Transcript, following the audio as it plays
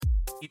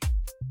And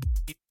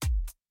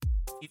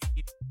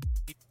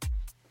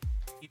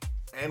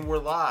we're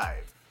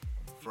live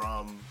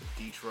from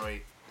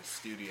Detroit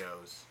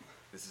studios.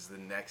 This is the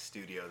next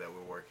studio that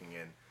we're working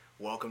in.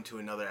 Welcome to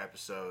another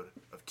episode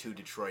of Two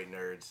Detroit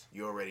Nerds.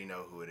 You already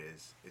know who it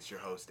is. It's your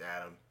host,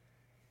 Adam.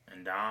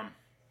 And Dom,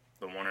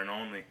 the one and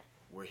only.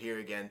 We're here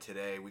again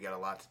today. We got a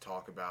lot to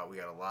talk about. We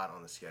got a lot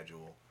on the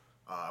schedule.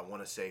 I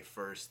want to say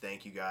first,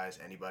 thank you guys,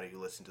 anybody who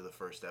listened to the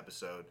first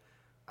episode.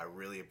 I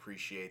really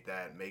appreciate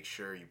that. Make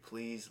sure you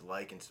please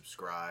like and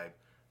subscribe.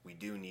 We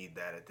do need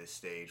that at this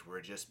stage. We're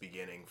just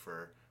beginning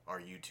for our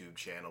YouTube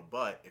channel,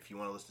 but if you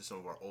want to listen to some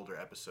of our older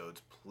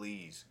episodes,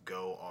 please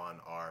go on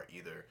our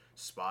either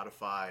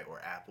Spotify or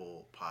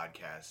Apple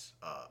Podcasts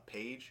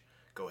page.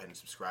 Go ahead and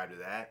subscribe to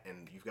that,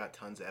 and you've got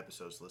tons of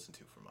episodes to listen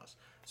to from us.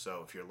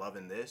 So if you're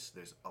loving this,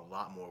 there's a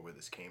lot more where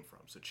this came from,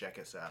 so check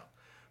us out.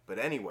 But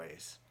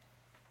anyways,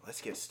 let's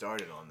get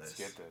started on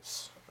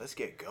this. Let's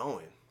get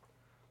going.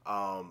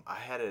 I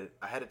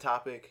had a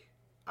topic.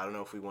 I don't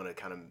know if we want to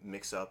kind of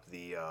mix up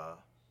the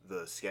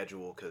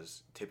schedule,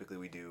 because typically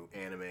we do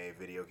anime,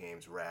 video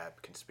games,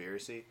 rap,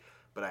 conspiracy.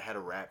 But I had a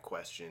rap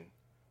question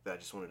that I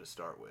just wanted to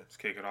start with. Let's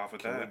kick it off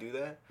with Can that. we do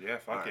that? Yeah,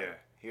 fuck yeah.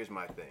 Here's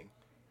my thing.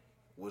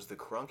 Was the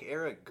crunk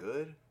era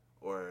good,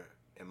 or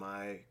am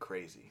I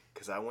crazy?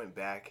 Because I went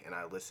back and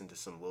I listened to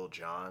some Lil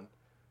Jon,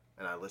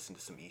 and I listened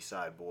to some East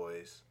Side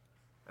Boys,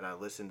 and I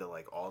listened to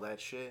like all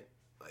that shit.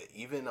 Like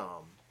even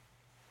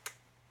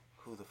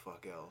who the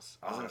fuck else?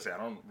 I was gonna say I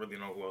don't really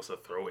know who else to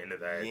throw into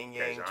that. Yin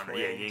Yang genre. Twins.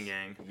 Yeah, Yin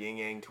Yang. Yin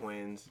Yang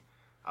Twins.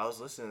 I was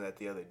listening to that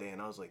the other day,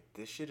 and I was like,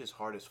 this shit is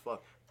hard as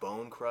fuck.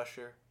 Bone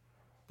Crusher.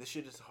 This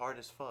shit is hard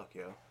as fuck,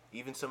 yo.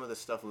 Even some of the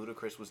stuff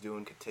Ludacris was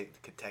doing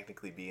could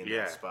technically be in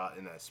that spot,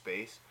 in that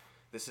space.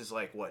 This is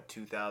like, what,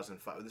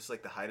 2005? This is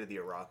like the height of the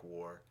Iraq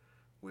War.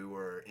 We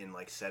were in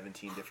like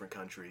 17 different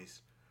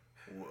countries.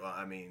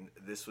 I mean,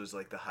 this was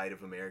like the height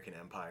of American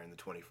empire in the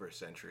 21st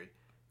century.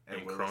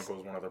 And crunk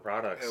was one of the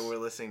products. And we're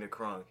listening to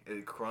crunk.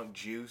 Crunk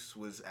juice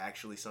was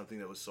actually something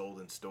that was sold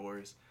in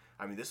stores.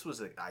 I mean, this was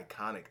an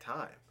iconic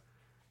time.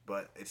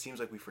 But it seems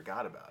like we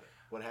forgot about it.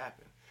 What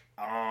happened?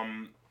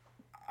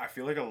 I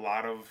feel like a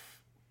lot of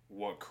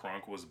what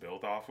crunk was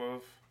built off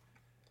of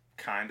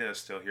kind of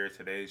still here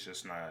today is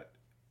just not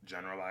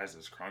generalized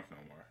as crunk no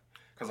more.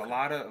 Because a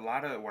lot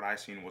of what I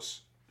seen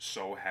was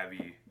so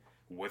heavy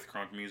with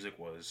crunk music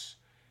was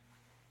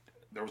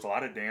there was a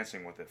lot of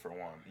dancing with it, for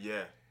one.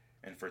 Yeah.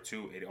 And for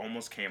two, it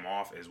almost came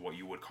off as what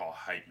you would call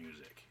hype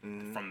music.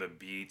 Mm-hmm. From the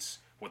beats,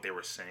 what they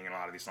were saying in a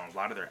lot of these songs. A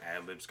lot of their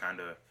ad-libs kind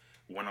of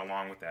went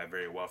along with that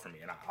very well for me.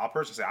 And I'll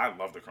personally say I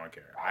love the crunk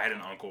era. I had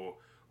an uncle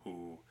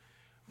who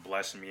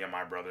blessed me and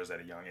my brothers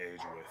at a young age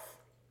with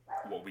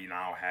what we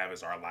now have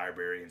as our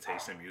library and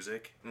taste in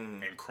music.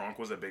 Mm-hmm. And crunk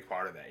was a big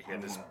part of that. He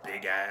had this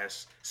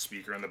big-ass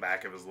speaker in the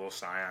back of his little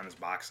Scion, his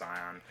box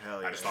Scion.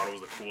 Hell yeah. I just thought it was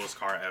the coolest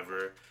car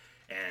ever.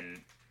 And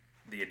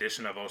the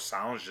addition of those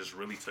sounds just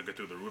really took it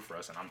through the roof for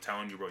us. And I'm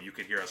telling you, bro, you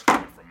could hear us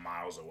coming from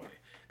miles away.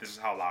 This is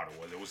how loud it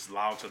was. It was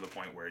loud to the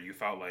point where you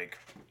felt like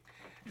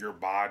your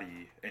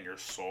body and your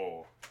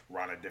soul were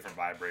on a different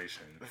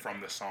vibration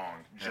from the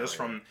song. Just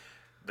from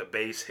the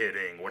bass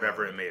hitting,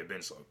 whatever it may have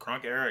been. So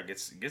crunk era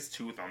gets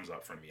 2 thumbs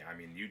up from me. I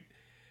mean,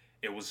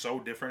 it was so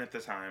different at the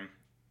time.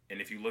 And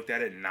if you looked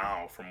at it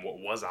now from what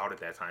was out at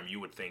that time,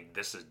 you would think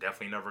this is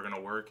definitely never going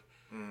to work.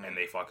 And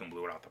they fucking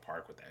blew it out the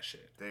park with that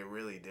shit. They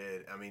really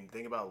did. I mean,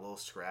 think about Lil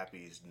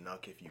Scrappy's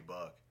Knuck If You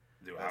Buck.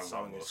 Dude, I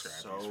love Lil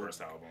Scrappy's first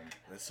album.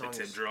 The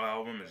Tip Drill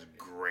album is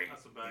great.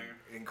 That's a banger.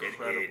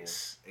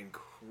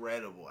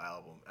 Incredible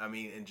album. I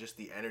mean, and just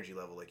the energy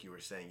level, like you were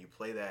saying. You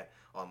play that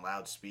on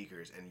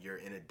loudspeakers, and you're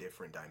in a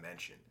different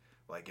dimension.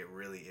 Like, it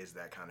really is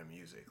that kind of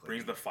music. Like,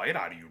 brings the fight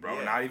out of you, bro.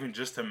 Yeah. Not even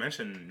just to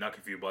mention Knuck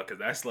If You Buck, because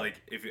that's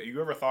like, if you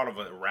ever thought of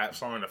a rap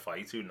song to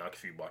fight to, Knuck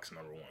If You Buck's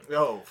number one.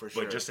 Oh, for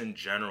sure. But just in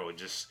general,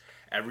 just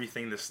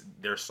everything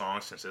their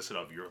songs consisted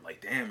of, you're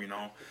like, damn,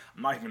 I'm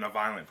not even a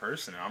violent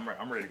person. I'm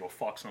ready to go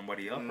fuck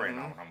somebody up right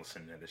now when I'm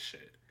listening to this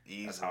shit.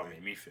 Easily. That's how it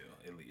made me feel,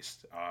 at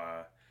least.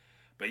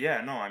 But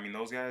yeah, no, I mean,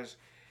 those guys,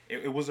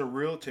 it was a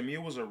real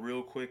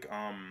quick,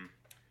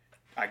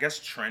 I guess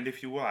trend,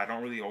 if you will. I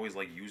don't really always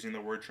like using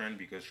the word trend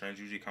because trends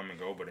usually come and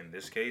go, but in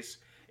this case,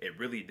 it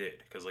really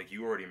did. Because like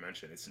you already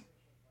mentioned, it's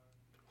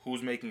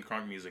who's making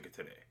crunk music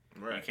today.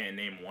 Right. You can't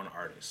name one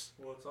artist.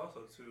 Well, it's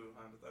also too,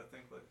 I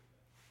think, like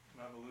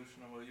an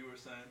evolution of what you were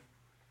saying.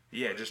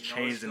 Yeah, like, just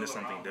changed into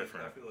something around,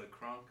 different. Like, I feel like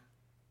crunk,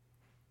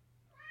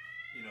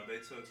 they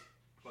took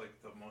like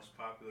the most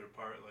popular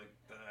part, like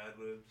the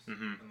ad-libs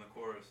and the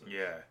chorus.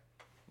 Yeah.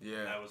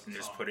 Yeah, that was the and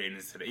just song. put it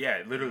into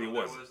it literally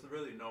was. There was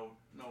really no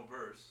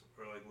verse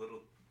or like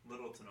little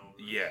to no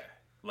verse. Yeah,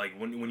 like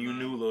when you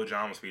knew Lil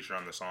Jon was featured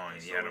on the song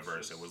and he had a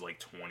verse, it was like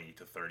 20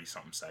 to 30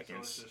 something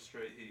seconds. So it's just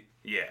straight heat.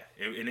 Yeah,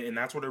 and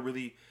that's what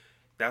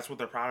that's what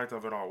the product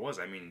of it all was.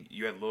 I mean,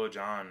 you had Lil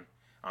Jon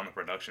on the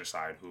production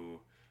side,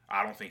 who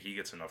I don't think he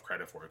gets enough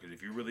credit for it, because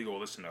if you really go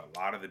listen to a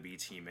lot of the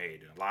beats he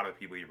made and a lot of the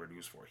people he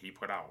produced for, he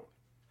put out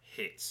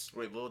hits.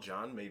 Wait, Lil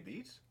Jon made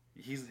beats?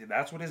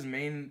 That's what his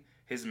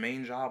his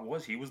main job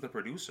was he was the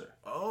producer.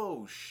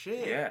 Oh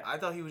shit! Yeah. I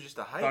thought he was just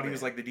a hype. I thought he man.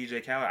 was like the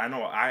DJ Khaled. I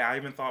know. I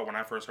even thought when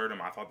I first heard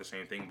him, I thought the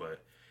same thing.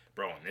 But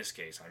bro, in this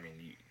case, I mean,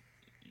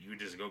 you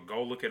just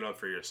go look it up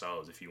for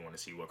yourselves if you want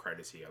to see what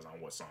credits he has on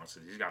what songs.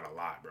 He's got a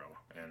lot, bro.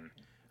 And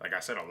like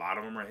I said, a lot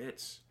of them are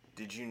hits.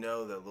 Did you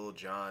know that Lil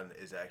Jon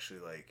is actually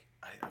like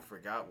I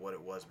forgot what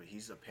it was, but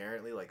he's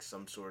apparently like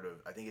some sort of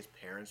I think his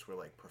parents were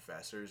like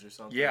professors or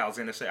something. Yeah, I was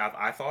gonna say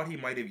I thought he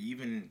might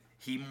even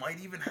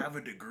have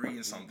a degree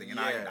in something, and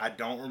Yeah. I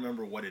don't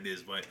remember what it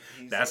is, but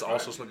He's that's like-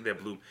 also something that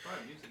blew.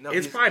 Probably music. No,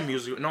 It's he's- probably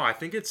music. No, I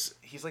think it's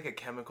He's like a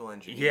chemical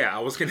engineer. yeah. I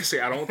was gonna say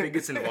I don't think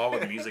it's involved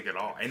with music at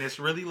all, and it's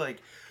really like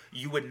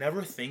you would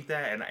never think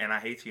that, and I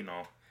hate to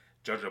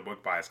judge a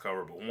book by its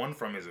cover, but one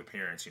from his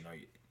appearance,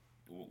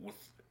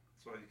 with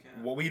That's why you can't.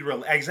 what we'd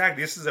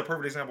exactly. This is a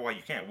perfect example why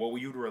you can't. What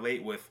you'd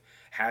relate with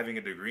having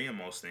a degree in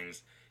most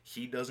things,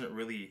 he doesn't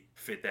really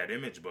fit that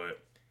image, but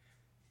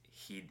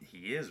he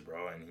is,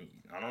 bro, and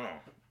I don't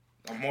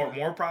know.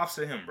 More props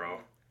to him, bro.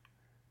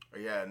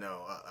 Yeah,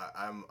 no,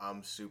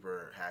 I'm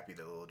super happy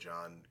that Lil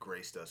Jon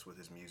graced us with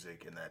his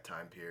music in that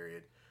time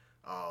period.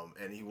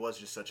 And he was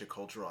just such a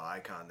cultural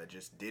icon that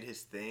just did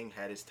his thing,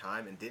 had his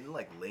time, and didn't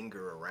like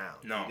linger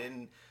around. No. He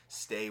didn't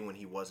stay when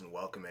he wasn't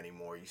welcome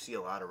anymore. You see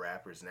a lot of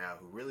rappers now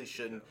who really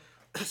shouldn't,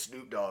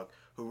 Snoop Dogg,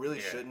 who really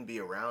Yeah. shouldn't be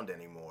around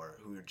anymore,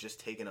 who are just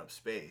taking up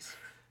space.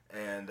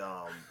 And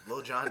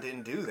Lil Jon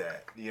didn't do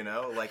that,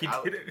 Like He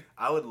didn't.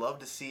 I would love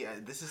to see.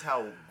 This is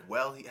how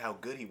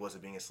good he was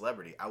at being a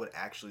celebrity. I would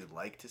actually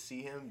like to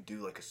see him do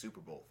like a Super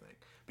Bowl thing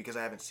because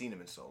I haven't seen him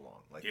in so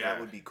long. Like Yeah. that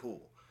would be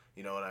cool.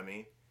 You know what I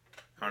mean?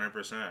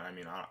 100%. I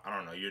mean, I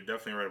don't know. You're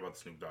definitely right about the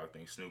Snoop Dogg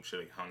thing. Snoop should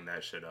have hung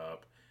that shit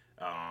up.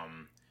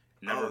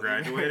 Never Oh,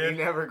 graduated. He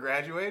never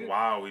graduated.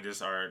 Wow, we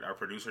just our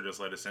producer just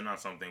let us in on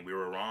something. We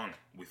were wrong.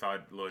 We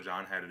thought Lil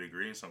Jon had a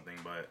degree in something,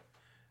 but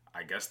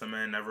I guess the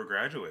man never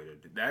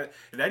graduated.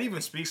 That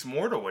even speaks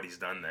more to what he's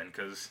done then,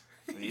 because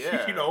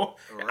Yeah,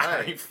 I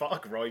right. mean,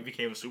 fuck, bro, he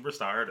became a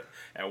superstar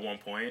at one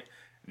point.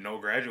 No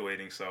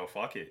graduating, so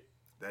fuck it.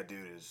 That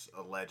dude is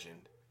a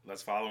legend.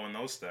 Let's follow in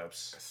those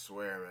steps. I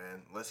swear,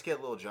 man. Let's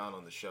get Lil Jon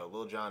on the show.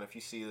 Lil Jon, if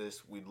you see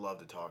this, we'd love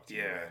to talk to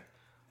you, Yeah.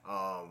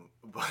 man.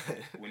 But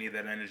We need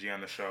that energy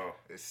on the show.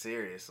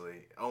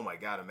 seriously, oh my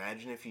god,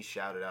 imagine if he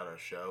shouted out our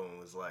show and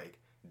was like,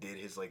 did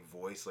his like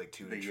voice like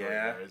to The Detroit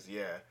yeah. Bears.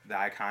 Yeah. The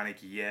iconic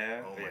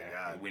yeah. Oh my yeah,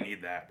 God. we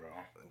need that, bro.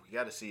 We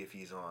got to see if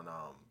he's on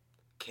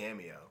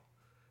Cameo.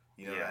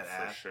 You know Yeah, that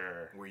for app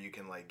sure. where you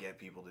can like get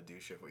people to do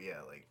shit.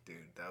 Yeah, like dude,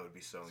 that would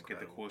be so Let's get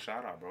incredible. the cool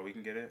shout out, bro. We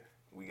can get it.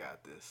 We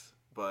got this.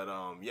 But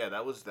yeah,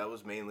 that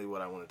was mainly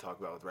what I want to talk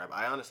about with rap.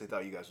 I honestly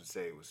thought you guys would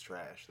say it was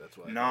trash. That's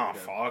why. Nah,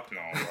 fuck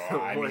no,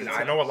 bro. I mean,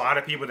 I know a lot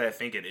of people that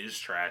think it is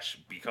trash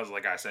because,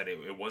 like I said,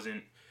 it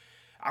wasn't.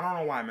 I don't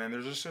know why, man.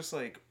 There's just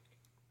like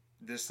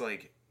this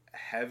like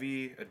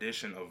heavy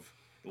addition of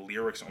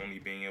lyrics only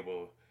being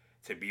able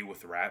to be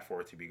with rap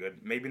for it to be good.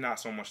 Maybe not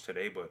so much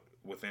today, but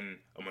within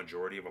a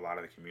majority of a lot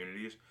of the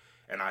communities.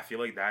 And I feel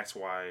like that's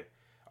why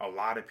a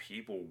lot of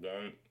people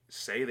won't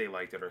say they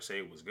liked it or say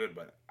it was good,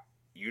 but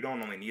you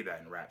don't only need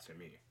that in rap to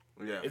me.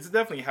 Yeah. It's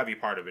definitely a heavy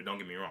part of it, don't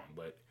get me wrong,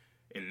 but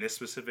in this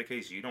specific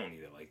case, you don't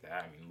need it like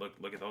that. I mean,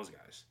 look at those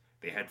guys.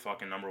 They had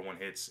fucking #1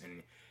 hits,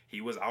 and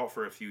he was out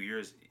for a few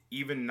years,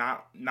 even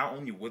not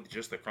only with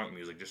just the crunk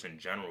music, just in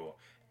general,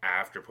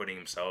 after putting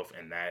himself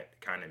and that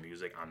kind of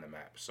music on the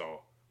map.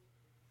 So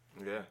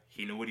Yeah.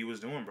 he knew what he was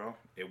doing, bro.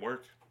 It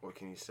worked. What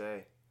can you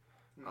say?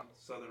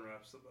 Southern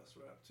rap's the best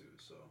rap too.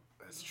 So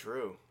That's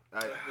true. the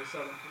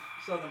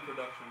southern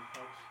production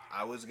helps.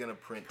 I was gonna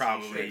print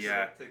Probably, t-shirts.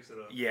 yeah. Takes it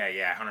up.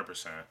 Yeah,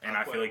 100%. And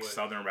I Quite feel like a way.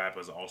 Southern rap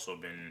has also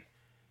been,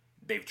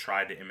 they've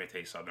tried to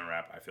imitate Southern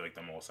rap, I feel like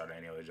the most out of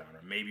any other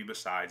genre. Maybe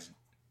besides,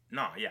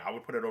 I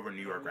would put it over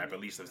New York rap, at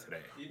least of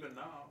today. Even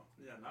now,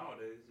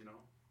 nowadays,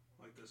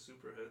 like the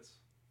super hits.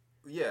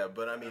 Yeah,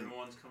 but I mean,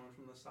 Everyone's coming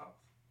from the south.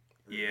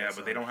 Yeah, that's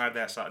but they don't have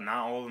that South,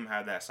 not all of them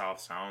have that South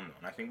sound though.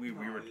 And I think we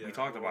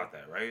talked about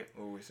that, right?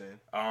 What were we saying?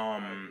 I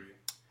agree.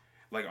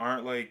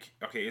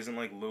 Like isn't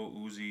like Lil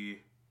Uzi,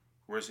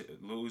 where's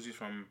it? Lil Uzi's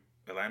from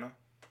Atlanta?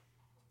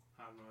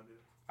 I have no idea.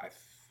 I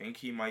think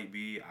he might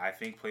be. I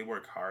think Playboy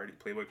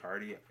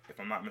Cardi, if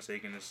I'm not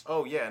mistaken, is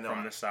Oh yeah, no.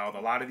 from the South.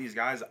 A lot of these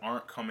guys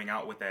aren't coming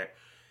out with that,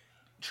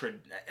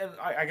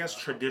 I guess,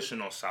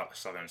 traditional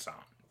Southern sound.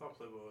 I thought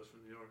Playboy was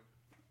from New York.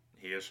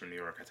 He is from New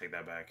York. I take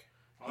that back.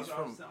 He's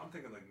I'm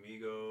thinking like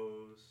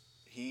Migos.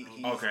 He's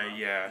Okay,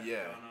 yeah.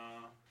 Yeah.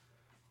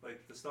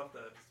 Like the stuff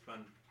that's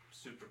been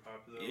super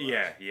popular.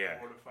 Yeah, last yeah,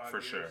 4 to 5 for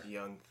years. sure.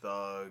 Young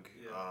Thug,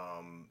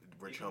 Yeah.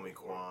 Rich Even Homie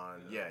before,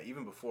 Quan. yeah. Yeah,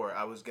 even before.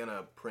 I was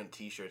gonna print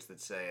T-shirts that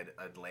said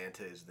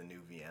Atlanta is the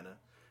new Vienna,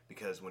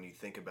 because when you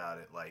think about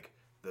it, like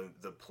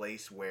the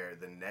place where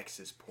the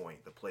nexus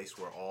point, the place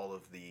where all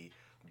of the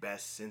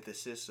best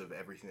synthesis of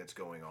everything that's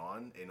going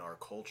on in our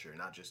culture,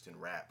 not just in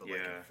rap, but like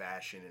Yeah. in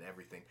fashion and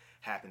everything,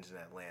 happens in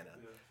Atlanta.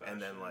 Yeah,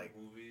 And then fashion, like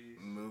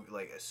movies,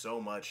 like so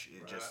much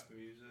it rap,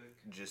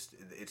 music.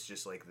 it's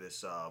just like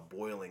this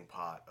boiling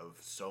pot of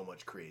so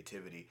much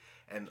creativity.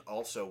 And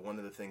also one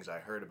of the things I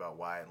heard about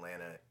why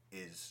Atlanta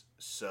is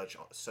such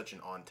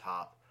an on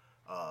top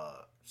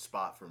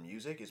spot for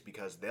music is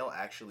because they'll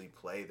actually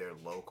play their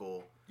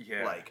local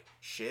like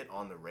shit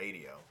on the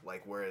radio.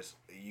 Like whereas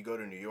you go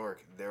to New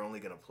York, they're only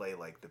gonna play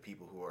like the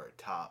people who are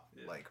top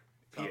like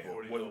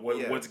people.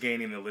 What's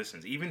gaining the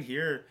listens? Even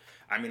here,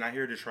 I mean, I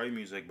hear Detroit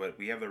music, but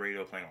we have the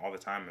radio playing all the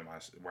time in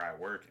where I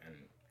work, and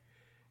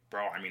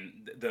bro, I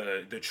mean,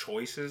 the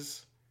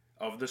choices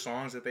of the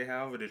songs that they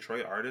have with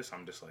Detroit artists,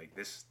 I'm just like,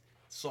 this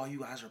is all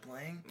you guys are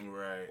playing,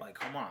 right? Like,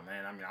 come on,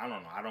 man. I mean, I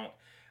don't know.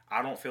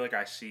 I don't feel like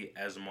I see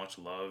as much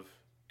love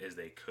as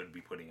they could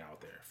be putting out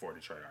there for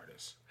Detroit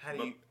artists.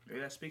 Maybe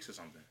that speaks to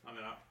something. I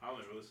mean, I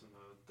only listen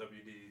to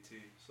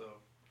WDET,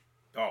 so.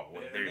 Oh,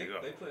 well, there you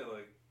go. They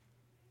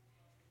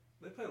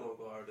play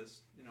local artists,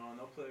 you know, and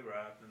they'll play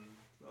rap and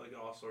like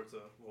all sorts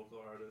of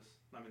local artists.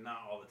 I mean, not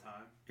all the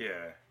time.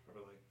 Yeah.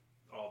 Or like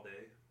all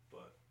day,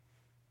 but.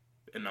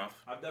 Enough.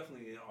 I've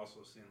definitely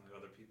also seen like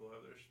other people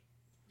have their,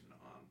 you know,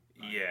 on.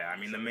 Yeah, I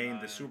mean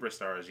the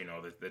superstars, you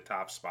know, the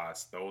top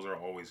spots, those are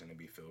always going to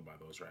be filled by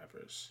those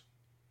rappers.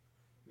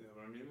 Yeah,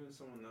 but I mean, even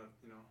someone that,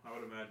 you know, I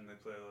would imagine they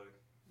play like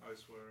I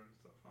Swear and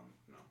stuff.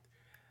 You know.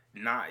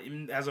 Not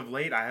as of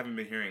late. I haven't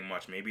been hearing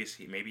much. Maybe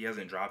he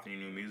hasn't dropped any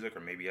new music, or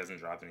maybe he hasn't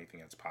dropped anything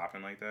that's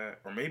popping like that,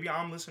 or maybe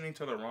I'm listening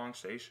to the wrong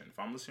station. If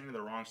I'm listening to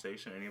the wrong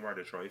station, any of our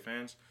Detroit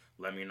fans,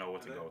 let me know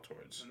what to go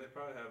towards. And they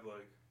probably have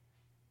like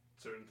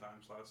certain time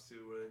slots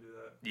too where they do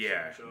that.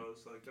 Yeah. Certain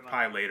shows like they're not,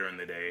 probably later in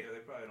the day. Yeah, they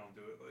probably don't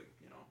do it like,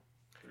 you know,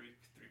 3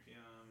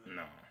 p.m.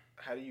 No.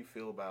 How do you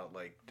feel about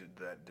like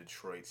that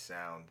Detroit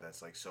sound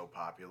that's like so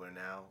popular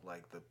now?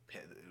 Like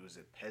was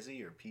it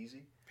Pezzy or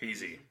Peasy?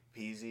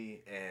 Peasy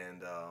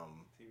and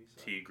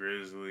T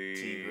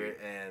Grizzly.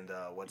 And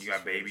what's you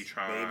got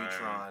Babytron.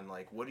 Babytron.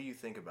 Like, what do you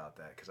think about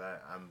that? Because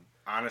I'm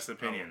honest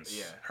opinions.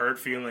 Yeah. Hurt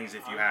feelings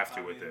if you have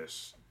to with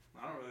this.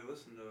 I don't really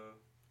listen to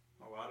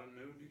a lot of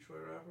new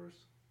Detroit rappers.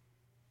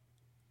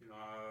 You know,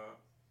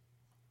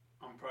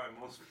 I'm probably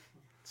most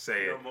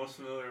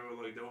familiar with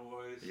like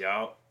Doughboys.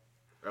 Yup.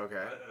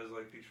 Okay. As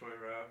like Detroit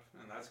rap,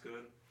 and that's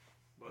good.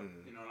 But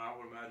you know, and I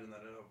would imagine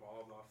that it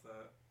evolved off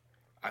that.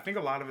 I think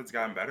a lot of it's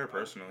gotten better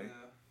personally.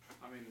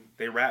 Yeah, I mean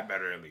they rap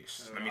better at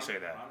least. Let me say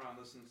that. I'm not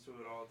listening to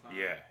it all the time.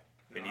 Yeah,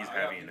 and he's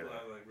heavy into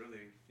that. Like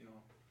really, you know,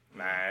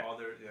 Matt. all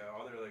their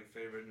like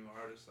favorite new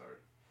artists are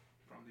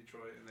from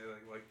Detroit, and they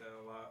like that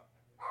a lot.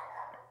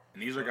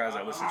 And these are guys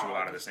that listen to a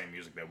lot of the same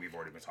music that we've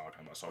already been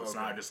talking about. So it's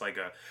not just like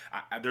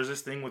there's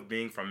this thing with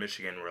being from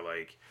Michigan where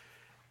like,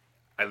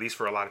 at least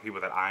for a lot of people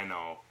that I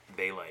know,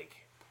 they like,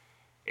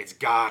 it's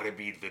gotta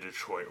be the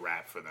Detroit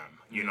rap for them.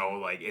 You know,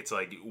 like it's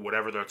like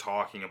whatever they're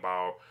talking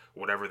about,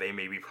 whatever they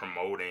may be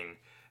promoting,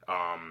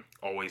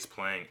 always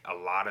playing. A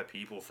lot of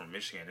people from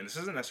Michigan, and this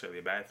isn't necessarily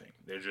a bad thing,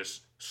 they're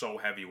just so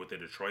heavy with the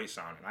Detroit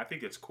sound. And I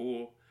think it's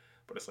cool.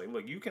 But it's like,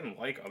 look, you can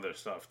like other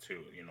stuff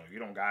too. You know, you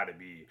don't got to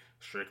be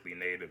strictly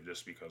native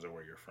just because of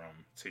where you're from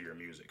to your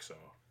music. So.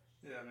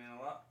 Yeah, I mean,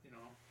 a lot. You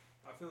know,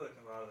 I feel like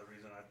a lot of the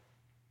reason I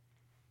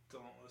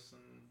don't listen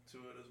to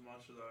it as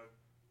much as I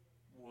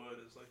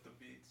would is like the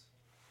beats.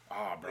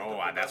 Oh,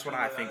 bro, that's what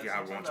I think I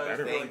want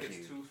better. I think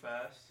it's too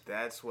fast.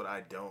 That's what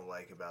I don't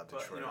like about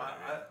Detroit. But, you know,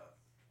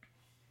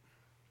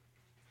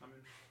 I mean,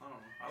 I don't know.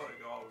 I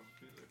like all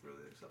music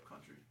really except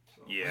country.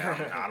 So. Yeah, I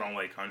mean, I don't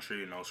like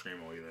country, no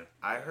screamo either.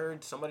 I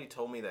heard somebody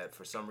told me that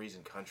for some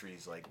reason country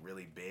is like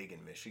really big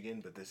in Michigan,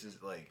 but this is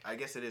like, I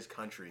guess it is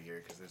country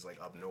here because there's like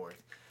up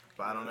north,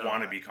 but I don't know.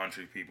 Want to be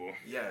country people?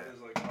 Yeah, it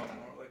is like up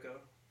north, like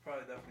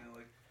probably definitely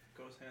like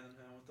goes hand in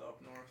hand with the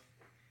up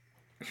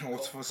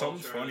north.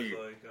 Something's funny. Is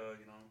like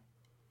you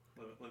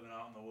know, living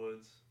out in the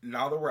woods.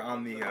 Now that we're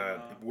on the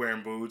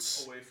wearing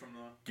boots, away from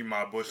the give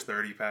my Bush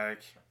 30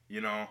 pack,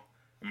 you know.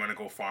 I'm gonna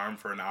go farm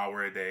for an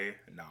hour a day.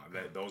 No,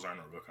 those aren't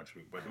no real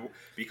country people. But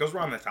because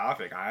we're on the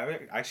topic, I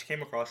actually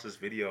came across this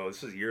video.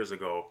 This was years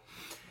ago,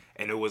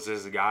 and it was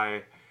this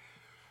guy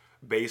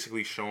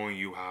basically showing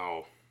you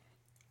how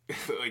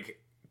like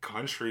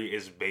country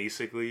is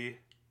basically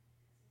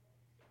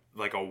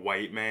like a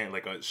white man,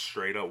 like a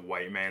straight up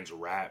white man's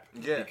rap.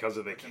 Yeah. Because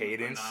of the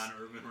cadence.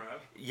 Non-urban rap.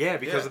 Yeah,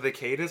 because of the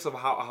cadence of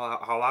how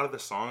a lot of the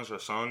songs are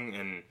sung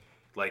and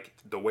like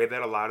the way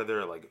that a lot of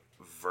their like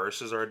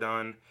verses are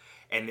done.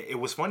 And it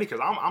was funny because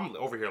I'm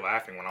over here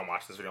laughing when I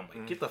watch this video. I'm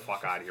like, get the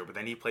fuck out of here. But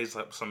then he plays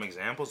like, some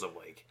examples of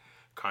like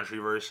country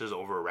verses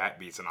over rap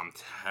beats. And I'm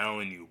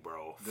telling you,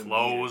 bro,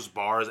 flows,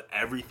 bars,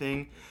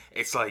 everything.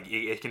 It's like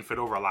it can fit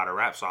over a lot of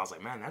rap. So I was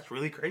like, man, that's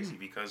really crazy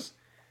because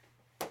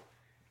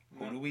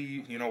who do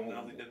we, you know.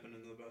 Nelly dipping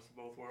into the best of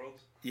both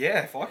worlds.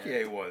 Yeah, fuck yeah,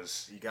 it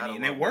was. You gotta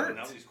and it worked.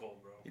 Nelly's cold,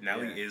 bro.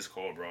 Nelly is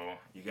cold, bro.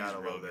 You gotta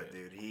love that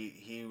dude.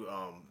 He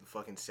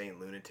fucking Saint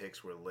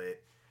Lunatics were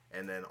lit.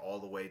 And then all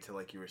the way to,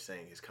 like you were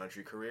saying, his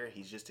country career,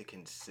 he's just a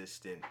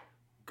consistent,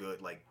 good,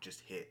 like,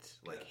 just hits,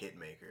 like, hit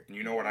maker.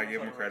 You know what I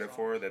give him credit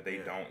for that they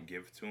don't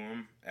give to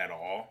him at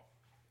all?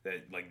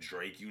 That, like,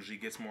 Drake usually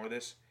gets more of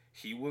this?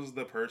 He was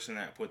the person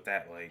that put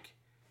that, like,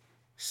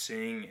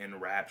 sing and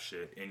rap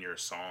shit in your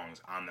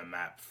songs on the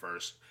map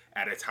first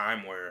at a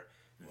time where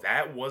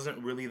that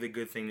wasn't really the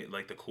good thing,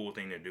 like, the cool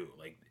thing to do.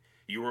 Like,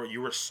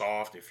 You were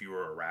soft if you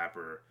were a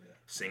rapper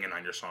singing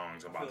on your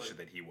songs about the shit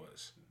that he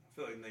was. I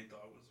feel like Nate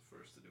Dogg was the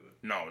first to do it.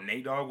 No,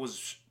 Nate Dogg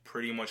was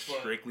pretty much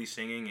strictly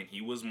singing, and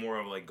he was more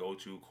of like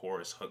go-to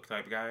chorus hook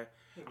type guy.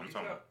 He's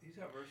got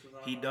verses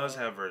on. He does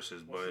have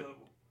verses, but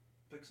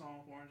big song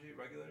with Warren G,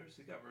 Regulators.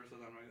 He's got verses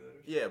on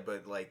Regulators. Yeah,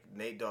 but like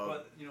Nate Dogg.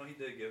 But he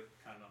did get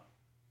kind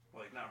of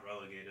like not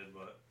relegated,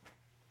 but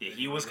yeah,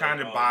 he was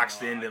kind of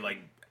boxed into like,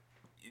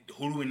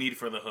 who do we need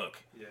for the hook?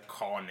 Yeah,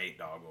 call Nate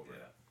Dogg over.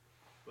 Yeah,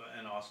 but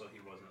and also he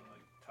wasn't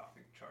like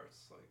topping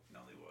charts like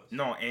Nelly was.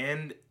 No,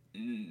 and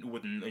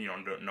with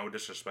no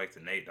disrespect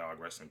to Nate Dogg,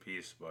 rest in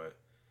peace, but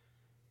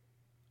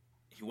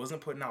he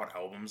wasn't putting out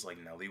albums like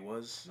Nelly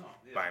was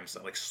by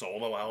himself, like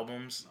solo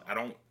albums. No.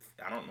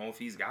 I don't know if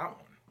he's got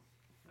one.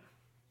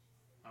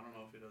 I don't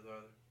know if he does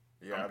either.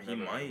 Yeah, he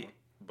might,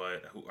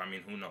 but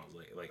who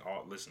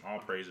knows? All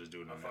praises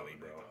due to Nelly,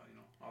 bro.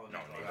 All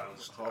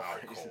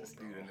praises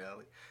due to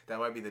Nelly. That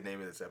might be the name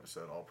of this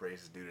episode. All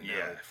praises due to Nelly.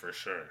 Yeah, for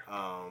sure.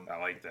 I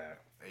like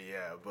that.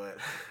 Yeah, but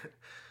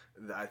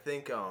I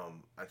think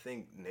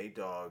Nate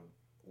Dogg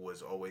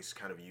was always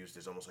kind of used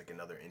as almost like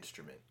another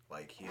instrument.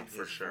 Like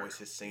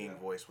his singing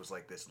voice was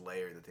like this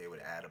layer that they would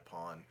add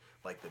upon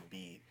like the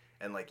beat.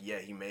 And like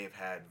he may have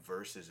had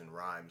verses and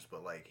rhymes,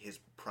 but like his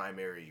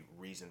primary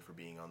reason for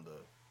being on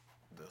the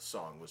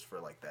song was for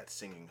like that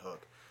singing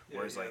hook. Yeah,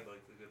 whereas like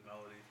the good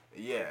melody.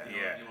 Yeah.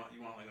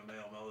 You want like a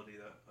male melody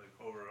that like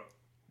over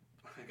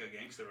like a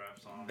gangster rap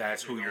song.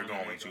 That's who you're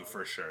going to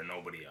for sure.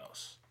 Nobody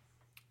else.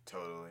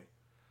 Totally.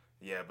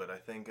 Yeah, but I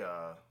think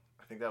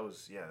that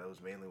was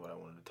mainly what I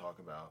wanted to talk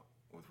about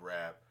with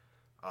rap.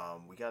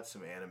 We got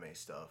some anime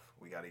stuff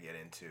we got to get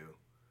into.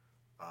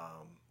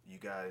 You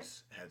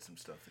guys had some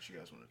stuff that you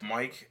guys wanted to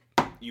talk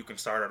about. You can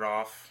start it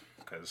off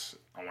because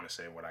I want to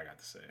say what I got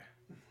to say.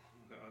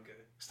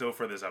 Okay. Still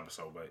for this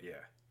episode, but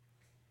yeah.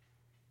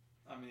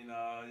 I mean,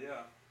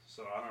 yeah.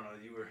 So I don't know.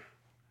 You were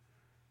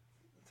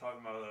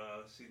talking about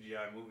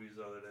CGI movies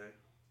the other day.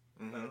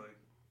 Mm-hmm. That, like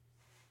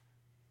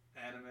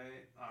anime.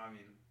 I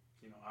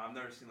mean, I've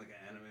never seen like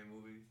an anime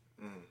movie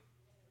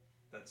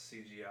that's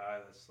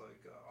CGI. That's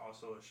like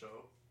also a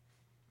show.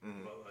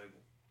 Mm-hmm. But like,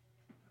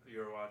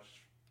 you ever watch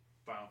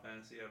Final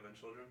Fantasy Advent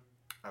Children?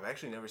 I've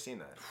actually never seen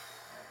that.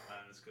 Oh, man,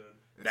 it's good.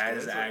 That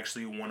is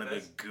actually one of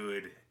the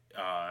good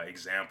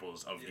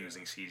examples of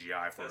using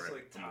CGI for a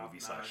movie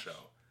 / show.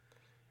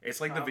 It's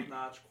like the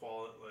top-notch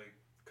quality, like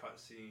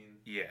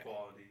cutscene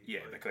quality. Yeah,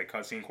 like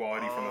cutscene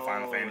quality from the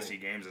Final Fantasy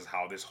games is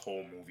how this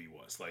whole movie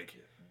was. Like,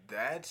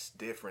 that's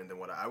different than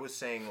what I was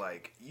saying.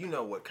 Like,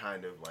 what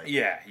kind of like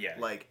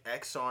like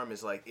X-Arm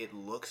is like it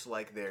looks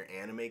like they're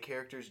anime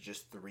characters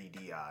just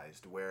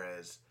 3D'ized,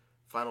 whereas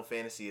Final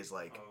Fantasy is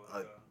like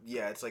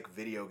it's like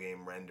video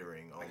game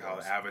rendering almost. Like how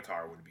the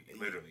Avatar would be,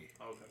 literally.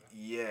 Okay.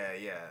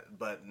 Yeah,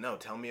 but no,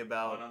 tell me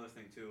about another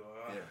thing too.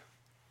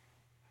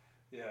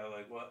 Yeah,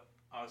 like what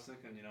I was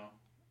thinking,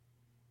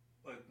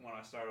 like when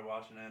I started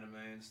watching anime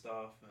and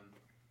stuff, and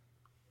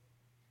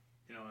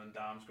in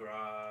Dom's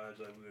garage,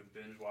 like we would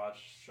binge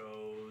watch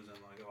shows, and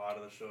like a lot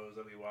of the shows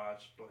that we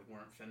watched like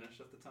weren't finished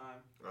at the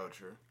time. Oh,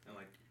 true. And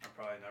like are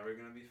probably never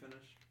gonna be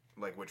finished.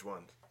 Like which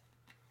ones?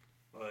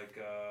 Like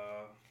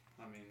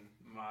I mean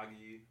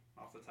Magi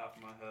off the top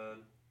of my head,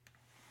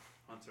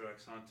 Hunter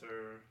x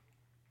Hunter.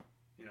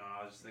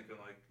 I was just thinking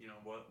like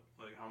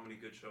how many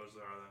good shows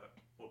there are that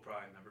will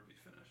probably never be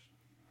finished.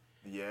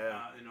 Yeah.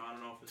 I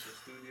don't know if it's the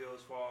studio's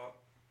fault,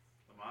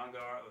 the manga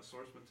art, the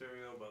source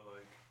material, but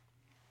like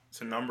it's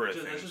a number of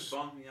things. That just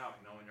bums me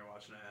out, when you're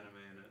watching an anime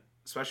and it.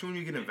 Especially when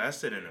you get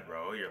invested in it,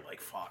 bro. You're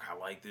like, fuck, I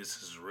like this.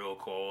 This is real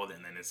cool.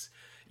 And then it's,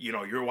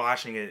 you're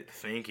watching it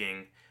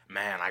thinking,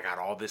 man, I got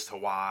all this to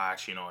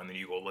watch, and then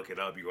you go look it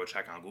up. You go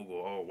check on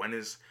Google. Oh, when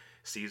is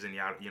season,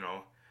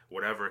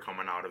 whatever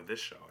coming out of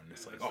this show? And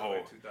it's like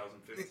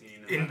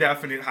 2015.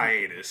 Indefinite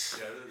hiatus.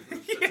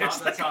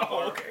 The top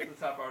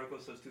article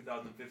says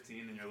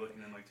 2015, and you're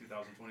looking in like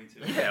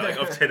 2022. Yeah, like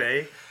of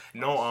today.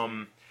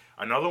 No,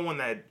 another one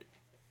that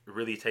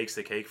really takes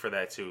the cake for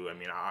that too. I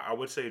mean, I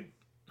would say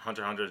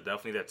Hunter x Hunter is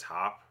definitely the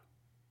top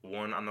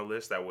one on the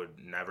list that would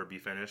never be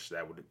finished.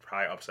 That would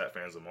probably upset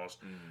fans the most.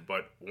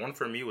 But one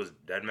for me was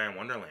Dead Man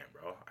Wonderland,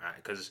 bro.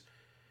 Because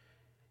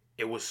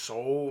it was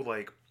so,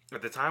 like,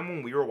 at the time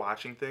when we were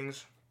watching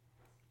things,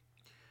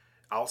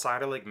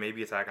 outside of, like,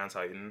 maybe Attack on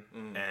Titan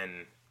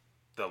and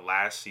the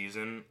last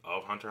season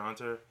of Hunter x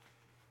Hunter,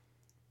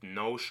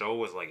 no show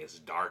was like as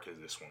dark as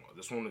this one was.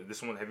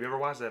 This one. Have you ever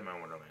watched Dead Man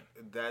Wonderland?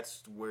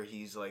 That's where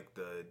he's like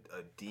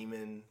a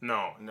demon.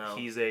 No.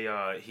 He's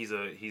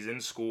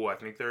in school. I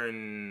think they're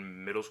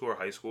in middle school or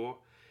high school,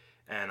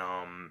 and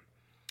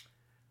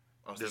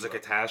there's a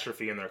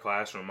catastrophe in their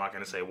classroom. I'm not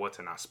gonna say what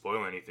to not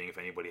spoil anything if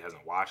anybody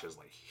hasn't watched. It's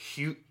like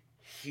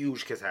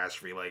huge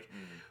catastrophe. Like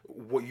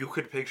what you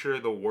could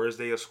picture the worst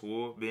day of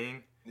school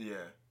being.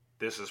 Yeah.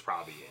 This is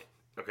probably it.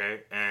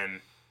 Okay,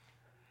 and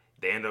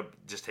they end up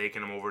just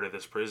taking him over to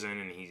this prison,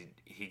 and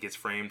he gets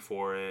framed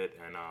for it,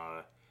 and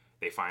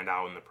they find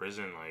out in the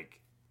prison, like,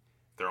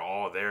 they're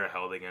all there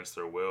held against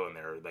their will, and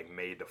they're, like,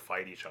 made to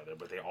fight each other,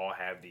 but they all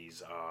have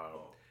these,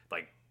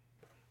 like,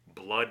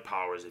 blood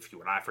powers, if you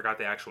would. I forgot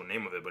the actual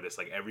name of it, but it's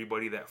like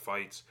everybody that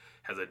fights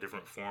has a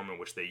different form in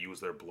which they use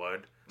their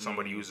blood.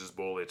 Somebody uses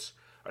bullets.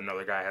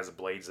 Another guy has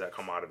blades that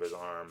come out of his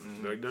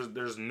arm. Like,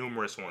 there's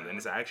numerous ones, and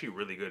it's actually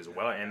really good. It's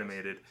well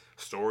animated.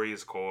 Story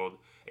is cold.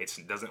 It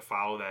doesn't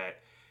follow that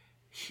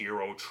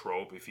hero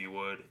trope, if you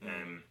would,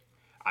 and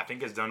I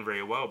think it's done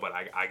very well. But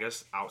I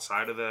guess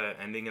outside of the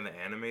ending in the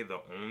anime, the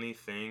only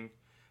thing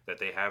that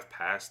they have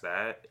past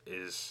that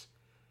is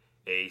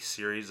a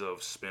series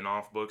of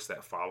spin-off books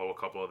that follow a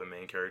couple of the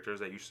main characters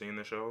that you see in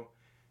the show,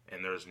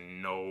 and there's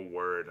no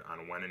word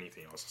on when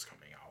anything else is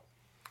coming out.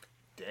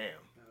 Damn.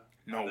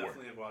 No I word.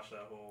 definitely have watched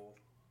that whole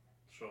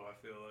show, I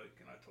feel like,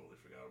 and I totally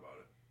forgot about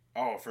it.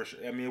 Oh, for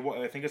sure. I mean,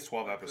 I think it's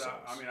 12 episodes.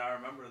 I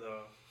remember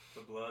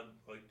the blood,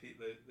 like, they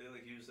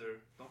like use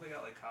their, don't they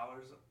got like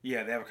collars?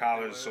 Yeah, they have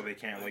collars so they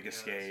can't like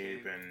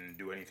escape and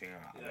do anything.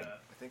 Yeah. Like,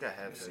 I think I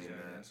have seen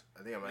that.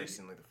 I think I might have Maybe-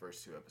 seen like the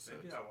first 2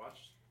 episodes. Maybe I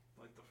watched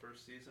like the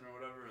first season or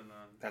whatever, and then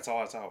that's all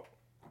that's out.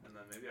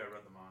 maybe I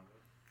read the manga.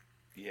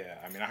 Yeah,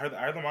 I mean, I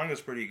heard the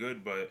manga's pretty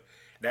good, but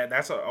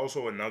that's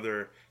also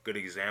another good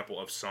example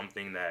of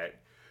something that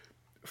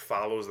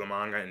follows the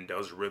manga and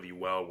does really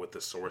well with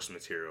the source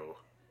material,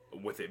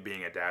 with it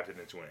being adapted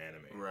into an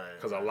anime. Right.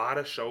 Because a lot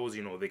of shows,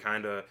 you know, they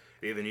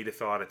either need to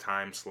fill out a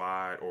time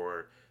slot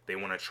or they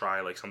want to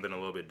try like something a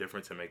little bit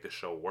different to make the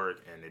show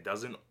work, and it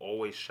doesn't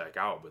always check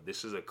out. But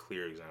this is a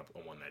clear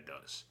example of one that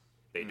does.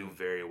 They do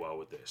very well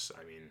with this.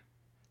 I mean,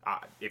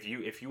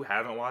 if you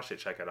haven't watched it,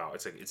 check it out.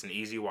 It's an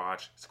easy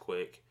watch. It's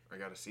quick. I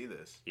gotta see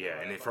this.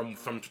 Yeah, and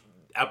from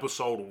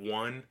episode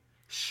 1,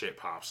 shit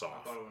pops I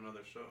off. thought of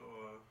another show,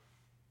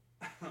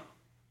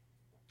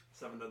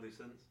 7 Deadly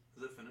Sins.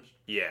 Is it finished?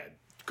 Yeah,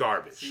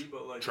 garbage, See,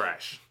 but like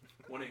trash.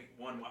 when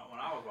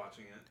I was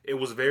watching it, It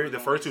was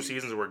the first 2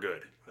 seasons were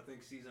good. I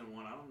think season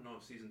 1. I don't know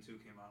if season 2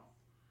 came out,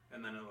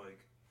 and then it like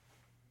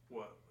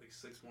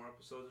 6 more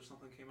episodes or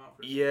something came out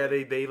for. Yeah,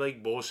 they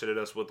like bullshitted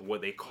us with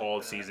what they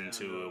called that, season and,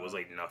 2. It was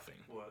like nothing.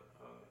 What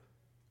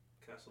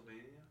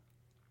Castlevania?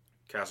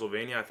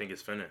 Castlevania, I think,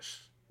 is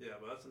finished. Yeah,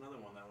 but that's another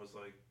one that was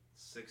like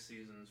 6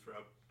 seasons for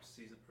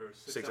season or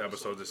 6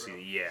 episodes a for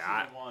season.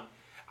 Yeah, season 1.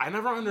 I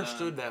never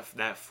understood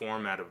that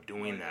format of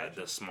doing Like,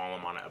 the small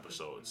amount of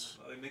episodes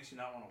It makes you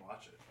not want to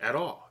watch it. at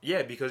all.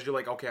 Yeah, because you're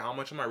like, okay, how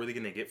much am I really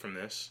gonna get from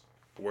this?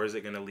 Where is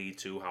it gonna lead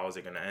to? How is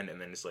it gonna end?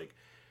 And then it's like,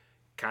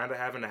 kind of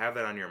having to have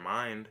that on your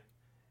mind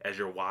as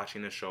you're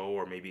watching the show,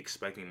 or maybe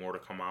expecting more to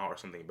come out or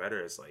something better.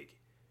 It's like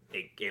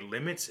it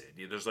limits it.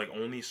 There's like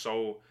only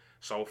so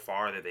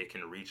far that they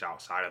can reach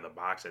outside of the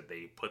box that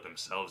they put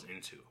themselves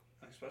into.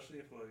 Especially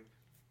if like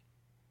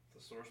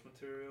the source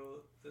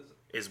material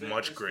Is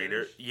much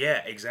greater. finished.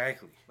 Yeah,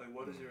 exactly. Like,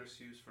 what is your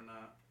excuse for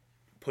not?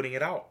 Putting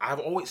it out. I've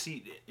always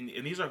seen,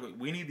 and these are,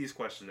 we need these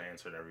questions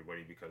answered,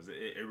 everybody, because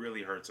it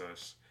really hurts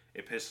us.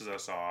 It pisses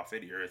us off.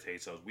 It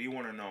irritates us. We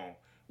want to know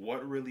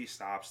what really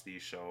stops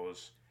these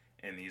shows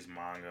and these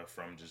manga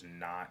from just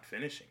not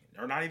finishing,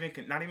 or not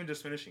even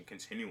just finishing,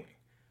 continuing.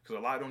 Because a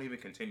lot don't even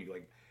continue.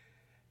 Like,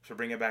 to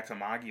bring it back to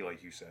Magi,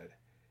 like you said,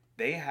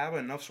 they have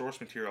enough source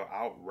material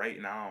out right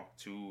now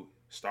to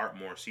start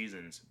more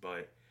seasons,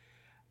 but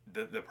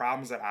the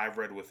problems that I've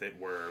read with it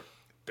were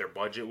their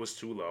budget was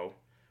too low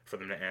for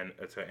them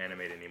to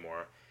animate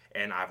anymore,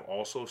 and I've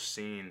also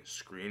seen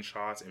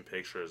screenshots and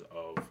pictures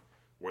of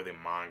where the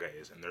manga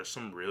is, and there's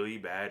some really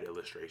bad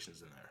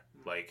illustrations in there.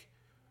 Like,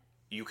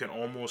 you can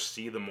almost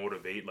see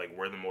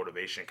where the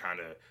motivation kind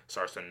of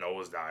starts to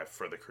nosedive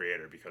for the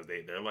creator, because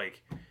they're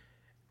like,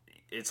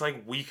 it's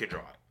like we could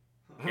draw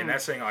it, and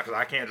that's saying, like, because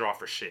I can't draw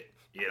for shit,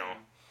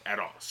 at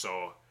all.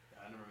 So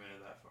I never made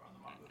it that far on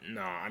the manga.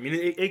 no, I mean,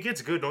 it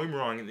gets good. Don't get me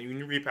wrong. When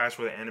you read past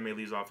where the anime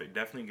leaves off, it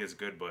definitely gets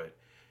good. But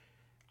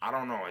I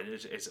don't know.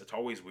 It's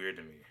always weird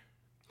to me.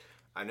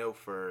 I know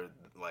for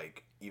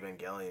like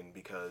Evangelion,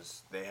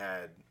 because they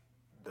had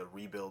the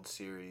Rebuild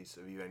series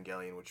of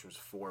Evangelion, which was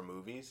 4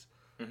 movies.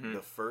 Mm-hmm.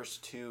 The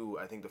first 2,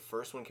 I think the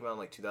first one came out in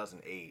like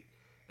 2008,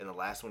 and the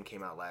last one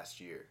came out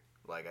last year,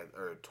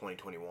 or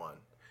 2021.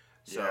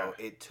 So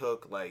it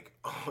took like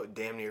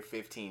damn near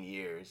 15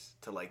 years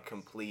to like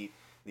complete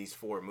these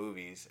 4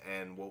 movies,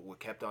 and what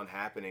kept on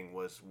happening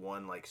was,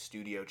 one, like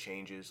studio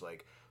changes.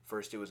 Like,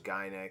 first it was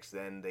Gainax,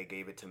 then they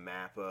gave it to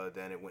Mappa,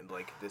 then it went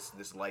like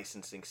this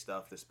licensing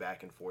stuff, this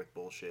back and forth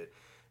bullshit.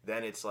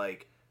 Then it's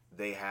like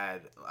they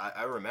had,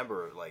 I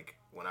remember like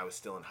when I was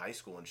still in high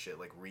school and shit,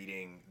 like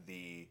reading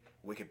the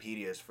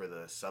Wikipedias for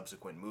the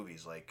subsequent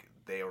movies, like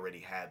they already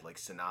had like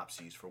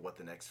synopses for what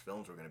the next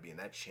films were going to be, and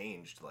that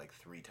changed like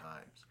 3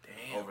 times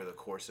over the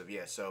course of,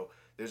 so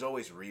there's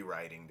always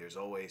rewriting, there's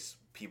always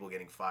people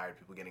getting fired,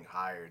 people getting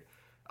hired.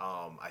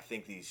 I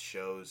think these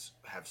shows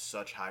have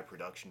such high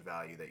production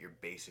value that you're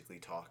basically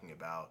talking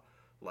about,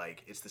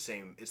 like, it's the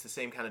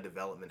same kind of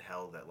development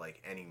hell that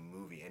like any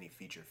movie, any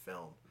feature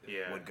film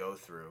would go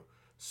through.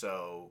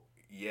 So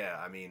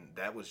yeah, I mean,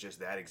 that was just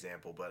that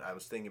example, but I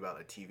was thinking about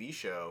a TV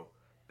show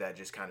that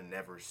just kind of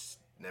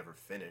never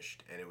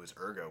finished, and it was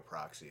Ergo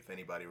Proxy. If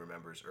anybody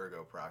remembers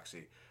Ergo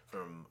Proxy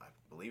from, I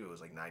believe it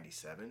was like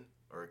 97,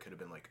 or it could have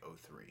been like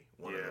 03.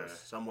 One of those,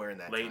 somewhere in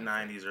that late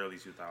time 90s, frame. early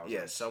 2000s.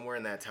 Yeah, somewhere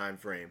in that time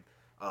frame.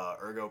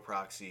 Ergo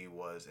Proxy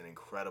was an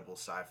incredible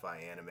sci-fi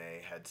anime.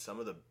 Had some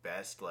of the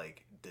best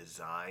like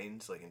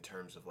designs, like in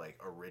terms of like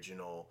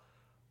original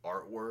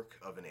artwork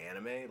of an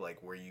anime, like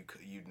where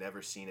you'd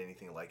never seen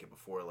anything like it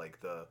before.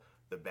 Like the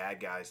bad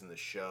guys in the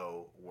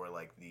show were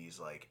like these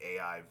like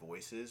AI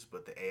voices,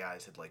 but the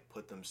AIs had like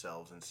put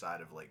themselves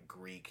inside of like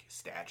Greek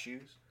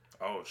statues.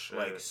 Oh shit!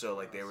 Like so,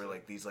 like they were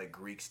like these like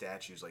Greek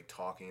statues, like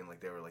talking, and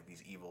like they were like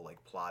these evil,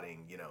 like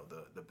plotting, you know,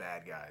 the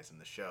bad guys in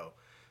the show.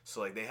 So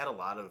like they had a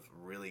lot of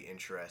really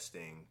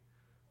interesting,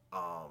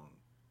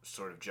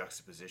 sort of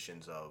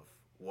juxtapositions of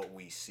what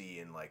we see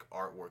in like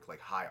artwork, like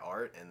high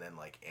art, and then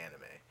like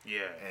anime.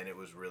 Yeah. And it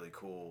was really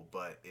cool,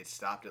 but it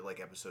stopped at like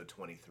episode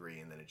 23,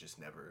 and then it just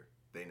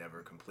they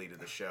never completed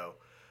the show.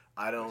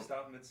 I don't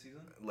stop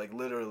mid-season. Like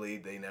literally,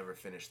 they never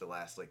finished the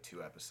last like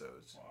 2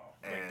 episodes. Wow.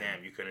 And like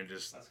damn, you couldn't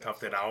just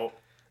toughed it out.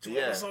 2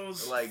 yeah,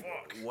 episodes. like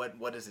fuck.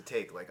 what does it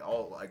take? Like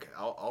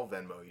I'll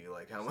Venmo you.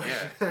 Like how much?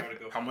 Yeah.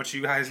 How much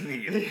you guys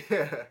need?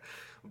 Yeah,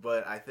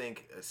 but I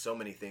think so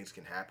many things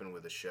can happen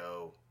with a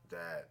show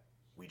that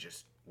we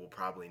just will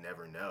probably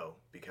never know,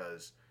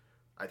 because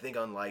I think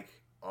unlike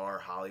our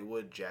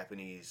Hollywood,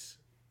 Japanese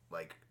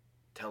like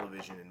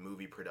television and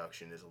movie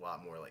production is a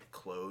lot more like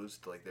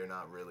closed. Like they're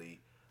not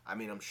really. I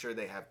mean, I'm sure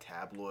they have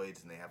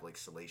tabloids and they have like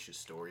salacious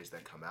stories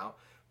that come out,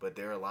 but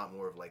they're a lot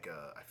more of like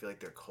I feel like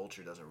their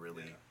culture doesn't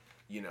really,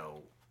 you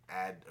know,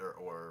 add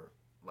or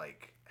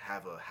like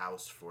have a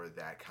house for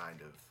that kind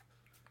of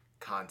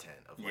content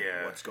of like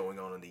what's going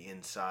on the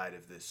inside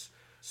of this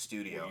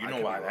studio. Well, you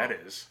know why that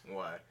is?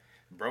 Why?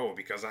 Bro,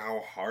 because of how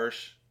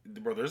harsh.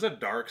 Bro, there's a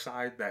dark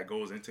side that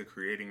goes into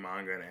creating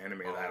manga and anime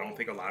that I don't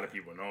think a lot of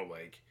people know.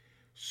 Like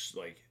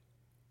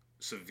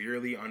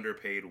severely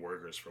underpaid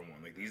workers for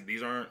one. Like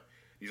these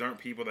aren't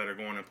people that are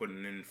going and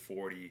putting in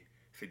 40,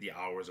 50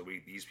 hours a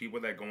week. These people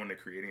that go into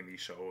creating these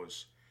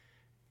shows,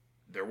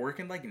 they're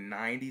working like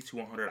 90 to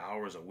 100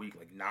 hours a week,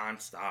 like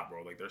nonstop,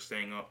 bro. Like they're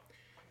staying up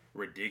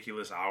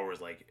ridiculous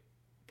hours, like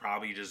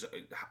probably just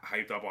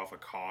hyped up off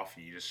of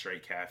coffee, just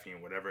straight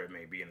caffeine, whatever it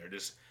may be, and they're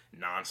just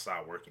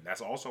nonstop working.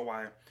 That's also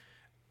why,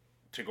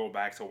 to go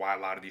back to why a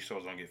lot of these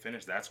shows don't get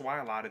finished, that's why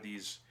a lot of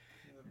these,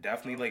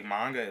 definitely like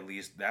manga at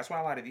least, that's why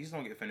a lot of these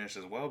don't get finished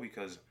as well,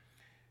 because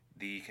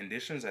the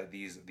conditions that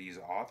these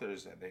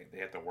authors that they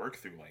have to work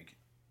through, like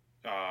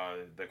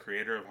the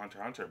creator of Hunter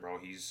x Hunter, bro,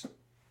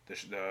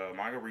 the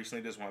manga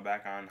recently just went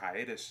back on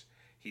hiatus.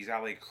 He's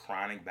got like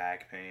chronic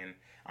back pain.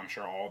 I'm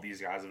sure all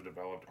these guys have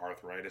developed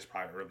arthritis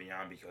probably early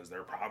on, because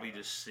they're probably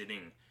just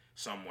sitting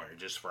somewhere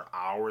just for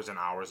hours and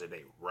hours a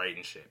day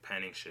writing shit,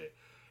 penning shit.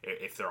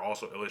 If they're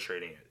also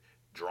illustrating it,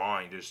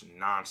 drawing just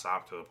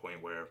nonstop, to the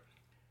point where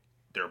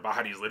their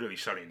body's literally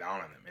shutting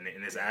down on them.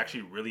 And it's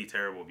actually really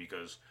terrible,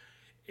 because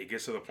it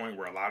gets to the point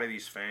where a lot of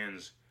these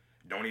fans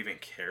don't even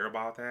care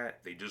about that.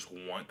 They just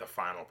want the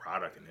final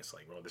product, and it's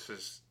like, bro, this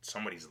is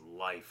somebody's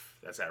life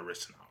that's at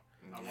risk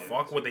now.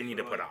 Fuck what they need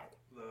to put out.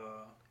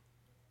 The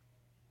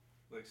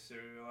like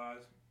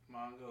serialized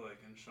manga,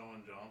 like in Show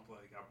and Jump,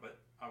 like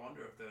I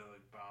wonder if they're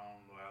like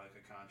bound by like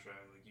a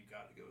contract, like you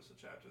got to give us a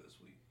chapter this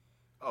week.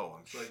 Oh,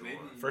 I'm sure. Like maybe,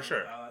 for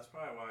sure. That's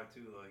probably why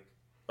too.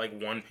 Like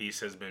One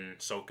Piece has been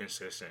so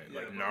consistent.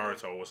 Yeah, like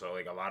Naruto, so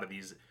like a lot of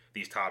these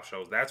top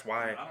shows. That's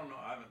why. I don't know.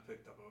 I haven't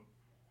picked up a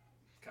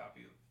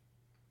copy of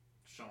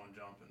Show and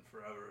Jump in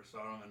forever, so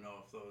I don't even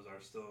know if those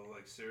are still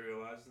like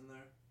serialized in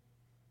there.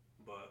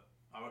 But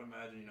I would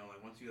imagine, you know,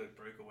 like once you like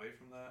break away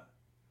from that,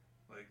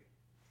 like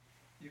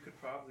you could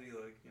probably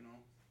like, you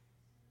know,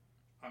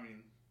 I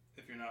mean,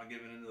 if you're not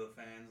giving into the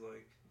fans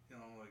like, you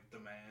know, like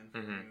demand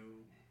for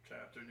new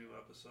chapter, new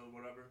episode,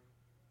 whatever,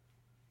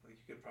 like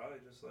you could probably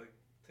just like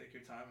take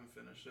your time and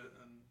finish it,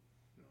 and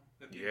you know,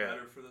 it'd be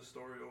better for the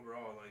story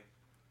overall. Like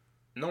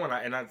no,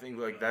 and I think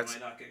like that's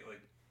you might not get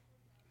like,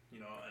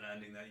 you know, an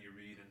ending that you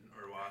read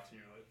or watch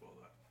and you're like, well,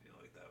 I feel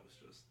like that was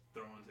just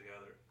thrown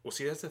together. Well,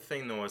 see, that's the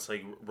thing though. It's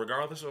like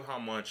regardless of how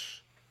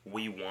much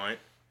we want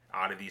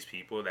out of these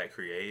people that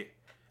create,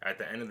 at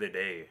the end of the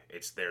day,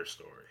 it's their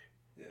story.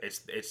 Yeah.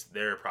 It's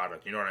their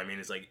product. You know what I mean?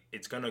 It's like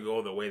it's gonna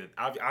go the way that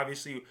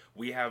obviously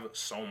we have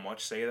so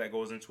much say that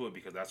goes into it,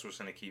 because that's what's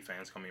gonna keep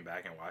fans coming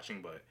back and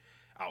watching. But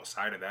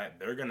outside of that,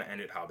 they're gonna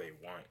end it how they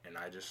want, and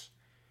I just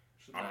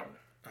Should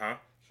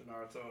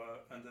Naruto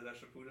ended at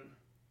Shippuden?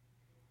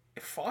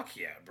 Fuck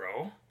yeah,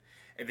 bro.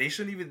 They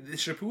shouldn't even.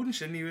 Shippuden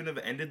shouldn't even have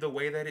ended the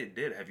way that it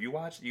did. Have you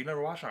watched? You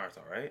never watched Naruto,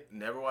 right?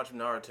 Never watched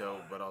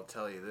Naruto, but I'll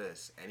tell you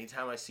this: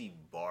 anytime I see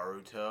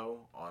Boruto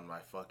on my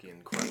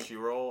fucking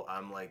Crunchyroll,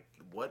 I'm like,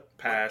 what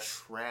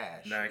trash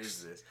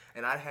is this?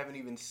 And I haven't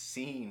even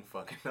seen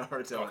fucking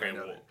Naruto. Okay,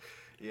 well,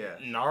 yeah.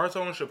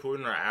 Naruto and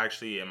Shippuden are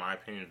actually, in my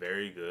opinion,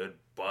 very good,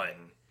 but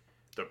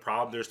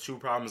there's 2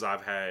 problems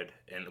I've had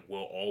and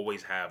will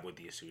always have with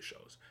these 2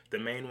 shows. The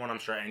main one, I'm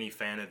sure any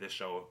fan of this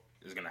show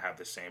is going to have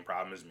the same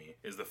problem as me,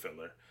 is the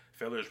filler.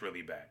 Filler is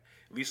really bad.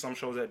 At least some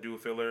shows that do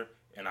filler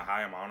and a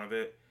high amount of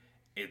it,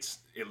 it's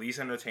at least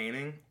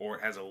entertaining, or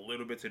it has a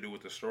little bit to do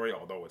with the story,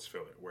 although it's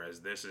filler. Whereas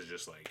this is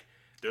just like,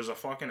 there's a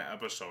fucking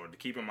episode.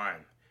 Keep in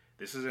mind,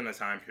 this is in a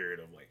time period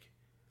of like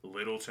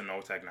little to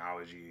no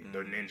technology.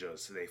 They're ninjas.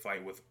 So they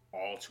fight with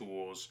all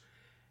tools,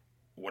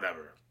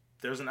 whatever.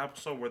 There's an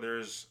episode where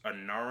there's a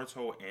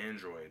Naruto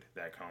android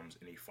that comes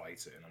and he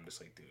fights it, and I'm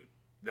just like, dude,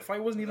 the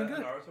fight wasn't even good.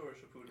 Naruto or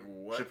Shippuden?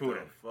 What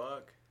Shippuden. the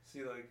fuck?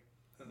 See, like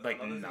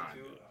Like, another not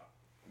thing too, good.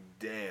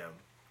 Damn.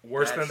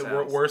 Worse That than sounds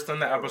the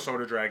terrible.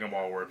 episode of Dragon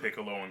Ball where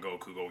Piccolo and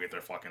Goku go get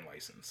their fucking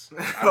license.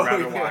 I'd Oh,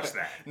 rather yeah. watch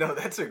that. No,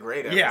 that's a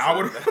great episode. Yeah, I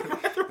would.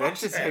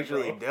 That's just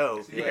actually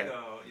dope. See, Yeah.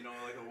 like, you know,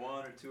 like a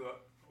one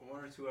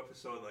or two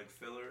episode like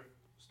filler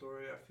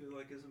story, I feel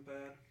like isn't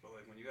bad. But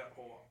like when you got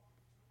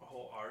a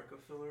whole arc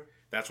of filler,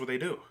 That's what they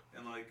do.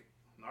 and like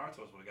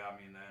Naruto's what got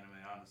me into anime,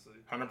 honestly.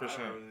 100%.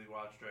 I don't really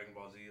watch Dragon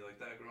Ball Z like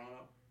that growing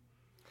up.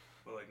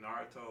 But like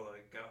Naruto,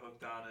 like got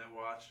hooked on it,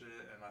 watched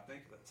it, and I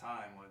think at the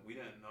time, like we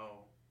didn't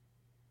know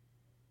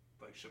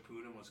like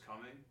Shippuden was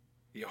coming.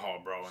 Yeah, oh,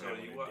 bro, and So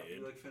then when it did,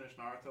 you like finish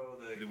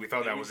Naruto, like, We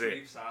thought that was it.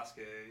 leave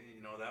Sasuke,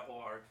 you know, that whole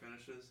arc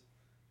finishes,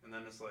 and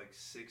then it's like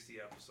 60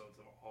 episodes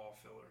of all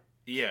filler.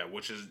 yeah,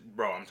 which is,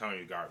 bro, I'm telling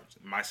you, garbage.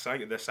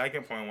 The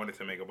second point I wanted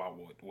to make about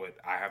what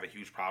I have a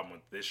huge problem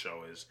with this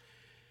show is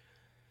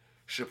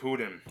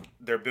Shippuden.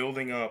 They're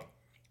building up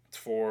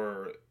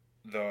for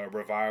the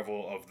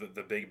revival of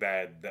the big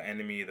bad, the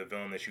enemy, the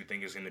villain that you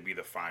think is going to be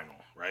the final,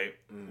 right?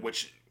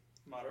 Which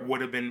Madara.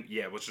 would have been,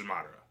 which is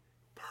Madara.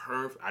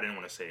 I didn't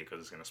want to say it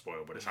because it's going to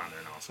spoil, but it's on there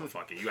now, so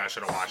fuck it. You guys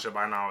should have watched it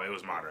by now. It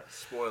was Madara.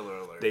 Spoiler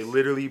alert. They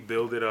literally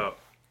build it up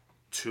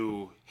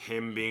to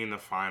him being the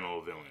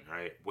final villain,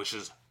 right? Which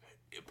is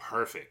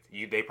perfect.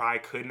 They probably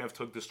couldn't have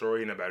took the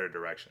story in a better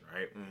direction,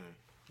 right?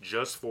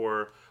 Just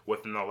for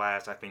within the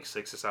last, I think,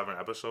 6 or 7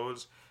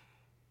 episodes,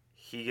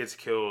 he gets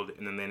killed,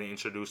 and then they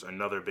introduce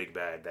another big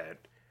bad that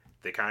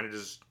they kind of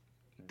just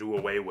do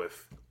away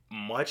with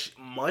much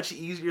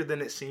easier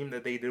than it seemed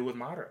that they did with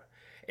Madara.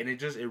 And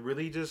it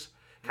really just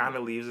kind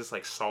of leaves this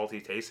like salty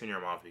taste in your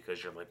mouth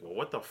because you're like, well,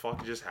 what the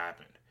fuck just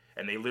happened?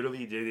 And they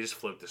just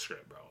flipped the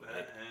script, bro.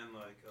 That, and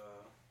like,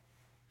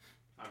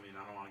 I mean,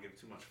 I don't want to give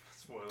too much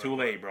spoiler. Too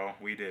late, bro.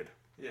 We did.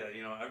 Yeah,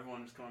 you know,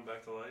 everyone's coming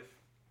back to life.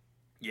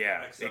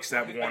 Yeah,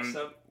 except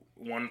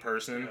one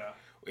person.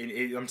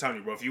 Yeah. I'm telling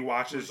you, bro. If you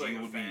watch this, Like you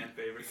a would be fan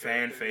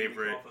fan favorite.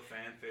 favorite. Off a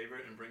fan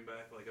favorite and bring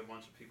back like a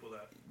bunch of people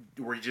that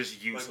We're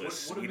just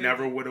useless. would've We made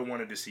never it- would have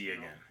wanted to see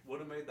again. would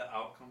have made the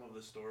outcome of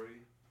the story,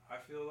 I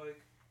feel like,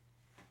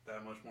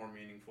 that much more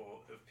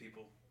meaningful if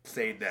people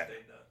Stayed dead.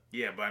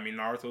 Yeah, but I mean,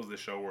 Naruto's the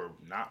show where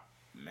not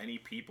many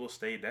people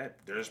stay dead.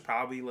 There's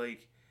probably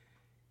like,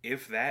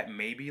 if that,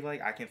 maybe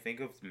like I can think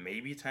of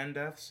maybe 10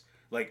 deaths.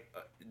 Like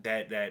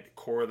that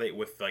correlate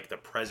with like the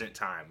present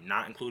time,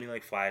 not including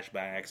like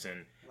flashbacks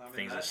and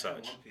things as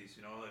such. One Piece,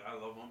 you know, like I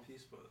love One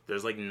Piece, but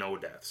There's like no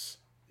deaths.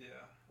 yeah,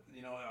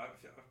 you know,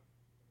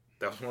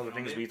 That was one of the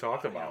things maybe- we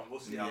talked you know, about. we'll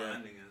see how the Yeah.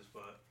 ending is,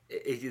 but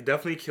It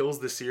definitely kills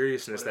the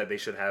seriousness But that they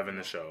should have in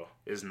the show.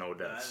 Is no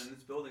deaths. and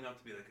it's building up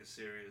to be like a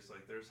serious,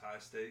 like there's high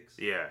stakes.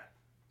 Yeah.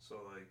 So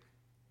like,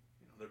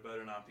 you know, there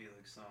better not be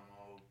like some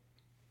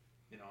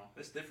you know,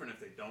 it's different if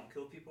they don't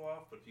kill people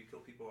off, but if you kill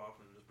people off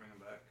and just bring them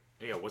back.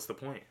 Yeah, what's the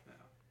point? Yeah.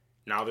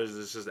 Now there's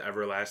this just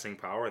everlasting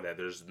power that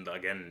there's,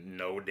 again,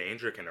 no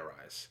danger can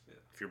arise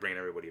if you're bringing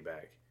everybody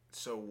back.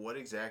 So what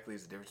exactly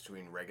is the difference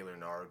between regular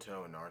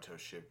Naruto and Naruto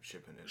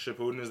Shippuden?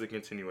 Shippuden is the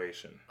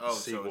continuation. Oh,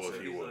 sequel, so it's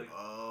if you he's would. like-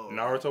 Oh.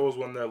 Naruto was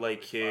when they're like Like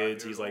 5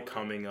 kids. years He's like older.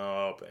 coming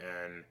up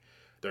and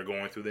they're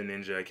going through the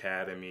ninja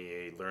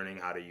academy, learning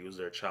how to use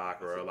their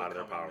chakra, It's a lot of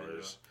their becoming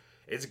powers.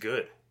 It's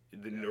good.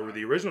 The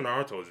Yeah. original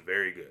Naruto is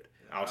very good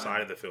Yeah,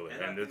 outside of the filler,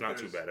 and I and there's think not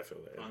too there's bad a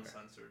filler. in there.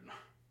 uncensored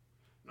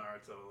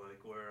Naruto,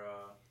 like where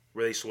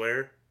Where they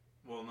swear?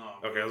 well no.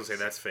 Okay, I was gonna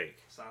say that's fake.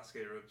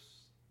 Sasuke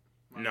rips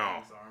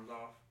No. his arms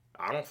off.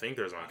 I don't think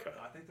there's uncut.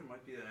 I think there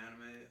might be an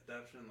anime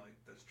adaptation like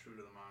that's true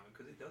to the manga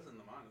because he does it in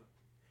the manga.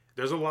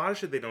 There's a lot of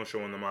shit they don't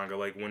show in the manga,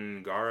 like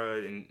when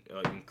Gaara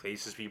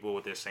encases people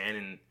with their sand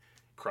and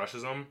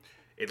crushes them.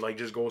 It like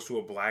just goes to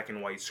a black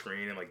and white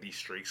screen, and like these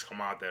streaks come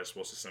out that are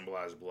supposed to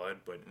symbolize blood,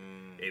 but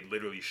it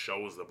literally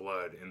shows the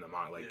blood in the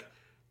manga. Like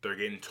they're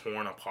getting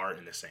torn apart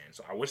in the sand.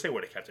 So I wish they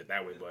would have kept it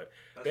that way, but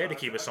That's they had to why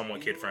keep I it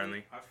somewhat feel kid friendly.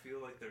 Like, I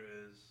feel like there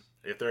is.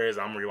 If there is,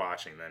 I'm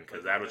rewatching then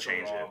because that'll like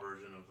change a raw it.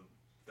 version of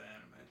the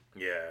anime.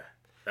 Yeah,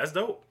 that's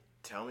dope.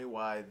 Tell me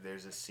why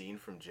there's a scene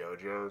from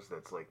JoJo's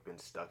that's like been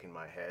stuck in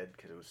my head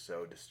because it was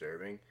so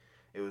disturbing.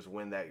 It was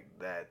when that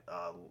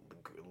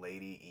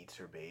lady eats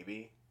her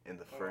baby in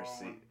the first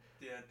scene.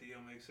 Yeah, Dio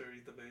makes her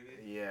eat the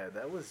baby. Yeah,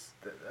 that was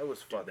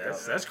fucked up.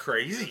 That's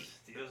crazy.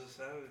 Dio's a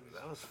savage.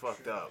 That was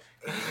fucked up.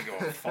 He doesn't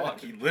give a fuck.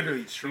 He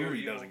literally,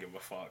 truly doesn't give a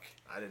fuck.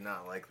 I did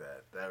not like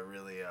that. That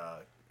really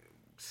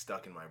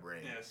stuck in my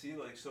brain. Yeah, see,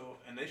 like so,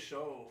 and they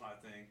show. I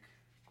think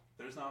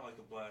there's not like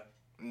a black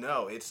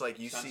No, it's like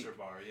you see. censor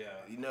bar.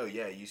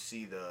 Yeah. You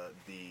see the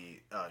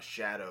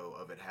shadow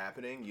of it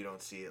happening. You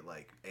don't see it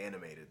like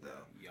animated though.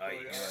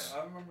 Like, Yikes. I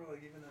remember like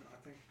even in I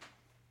think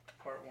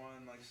part 1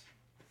 like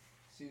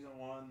season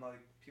 1 like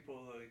people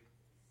like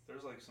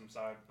there's like some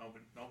side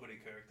nobody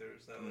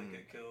characters that like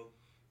get killed,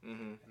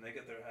 and they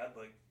get their head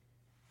like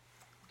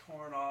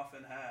torn off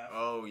in half.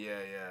 Oh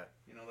yeah, yeah.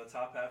 You know, the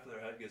top half of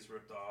their head gets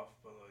ripped off,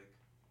 but like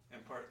in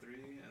part 3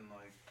 and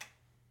like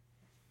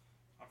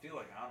I feel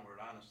like Onward,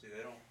 honestly,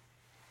 they don't,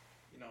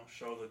 you know,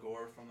 show the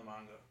gore from the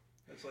manga.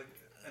 It's like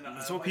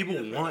that's what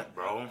people want,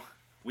 bro.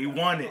 We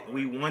want it.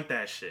 We want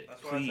that shit.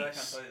 That's why Please. Attack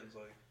on Titan's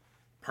like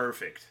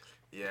perfect.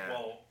 Yeah.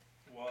 Well,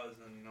 was,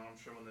 and you know, I'm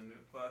sure when the new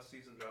last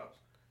season drops,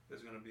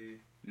 there's gonna be.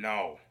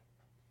 No,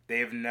 they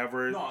have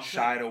never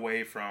shied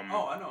away from.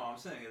 Oh, I know. I'm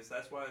saying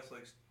that's why it's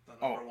like the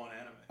number one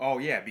anime. Oh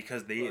yeah,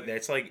 because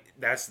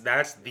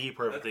that's the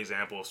perfect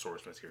example of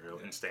source material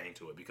and staying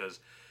to it because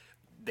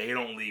they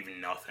don't leave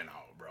nothing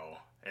out, bro.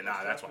 And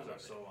that's why they're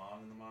so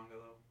long in the manga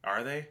though.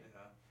 Are they? Yeah.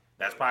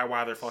 That's probably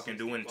why they're fucking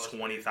doing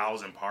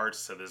 20,000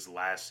 parts to this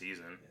last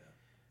season.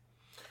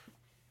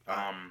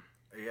 Yeah.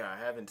 Yeah, I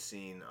haven't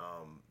seen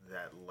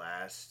that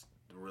last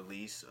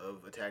release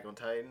of Attack on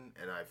Titan,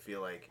 and I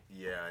feel like,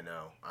 yeah, I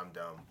know, I'm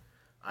dumb.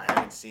 I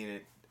haven't seen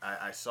it.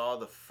 I saw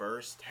the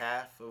first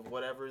half of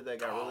whatever that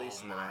got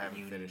released, and then I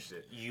haven't finished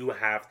it. You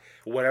have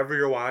whatever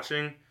you're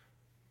watching,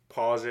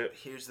 pause it.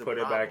 Here's the put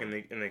problem.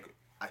 It back in the.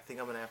 I think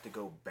I'm gonna have to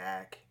go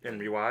back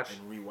and rewatch.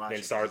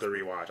 Then start the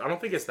rewatch. I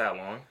don't think it's that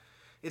long.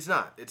 It's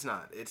not.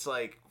 It's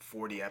like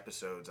 40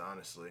 episodes,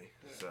 honestly.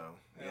 Yeah. So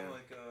yeah. And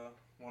like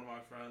one of my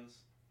friends,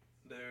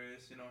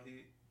 Darius, you know,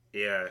 he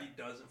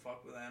doesn't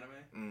fuck with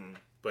anime.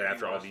 But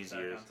after all these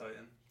years,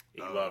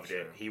 he loved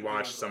it. He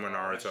watched some of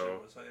Naruto.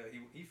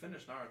 He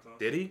finished Naruto.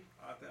 Did he?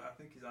 I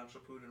think he's on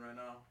Shippuden right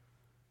now.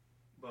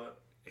 But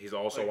he's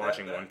also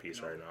watching One Piece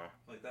right now.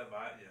 Like that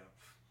vibe, yeah.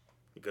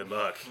 Good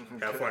luck.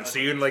 Have fun.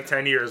 See you in like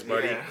 10 years,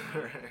 buddy. Yeah.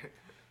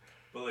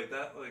 But like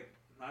that, like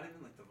not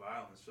even like the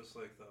violence, just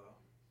like the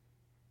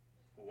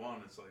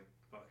one. It's like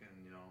fucking,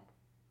 you know.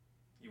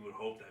 You would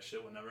hope that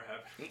shit would never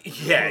happen.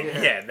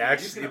 Yeah.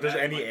 That's if there's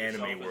any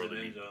anime world.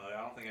 Like,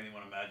 I don't think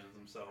anyone imagines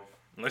himself.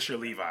 Unless you're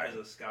Levi. As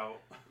a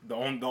scout. The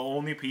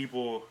only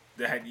people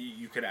that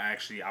you could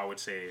actually, I would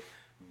say,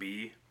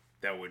 be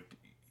that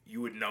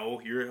you would know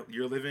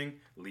you're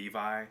living,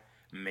 Levi,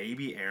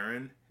 maybe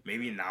Eren,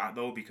 maybe not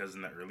though, because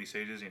in the early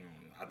stages, you know,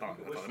 I thought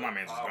my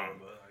man's just gone.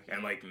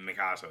 And like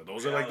Mikasa.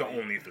 Those are like the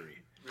only three.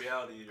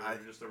 Reality,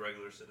 you're just a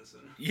regular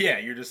citizen. Yeah,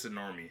 you're just a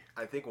normie.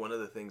 I think one of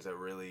the things that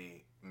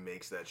really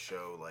makes that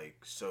show like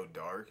so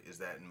dark is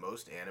that in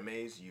most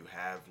animes you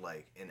have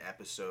like an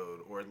episode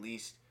or at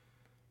least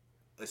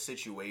a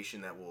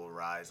situation that will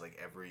arise like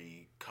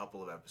every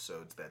couple of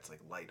episodes that's like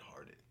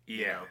lighthearted. Yeah.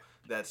 You know?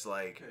 That's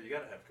like you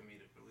gotta have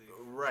comedic relief.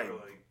 Right.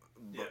 Like,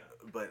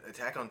 but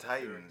Attack on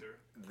Titan,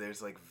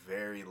 there's like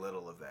very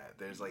little of that.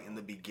 There's like in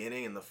the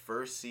beginning, in the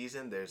first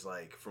season, there's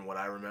like, from what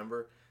I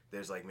remember,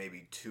 there's like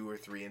maybe 2 or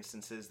 3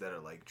 instances that are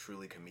like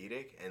truly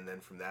comedic, and then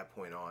from that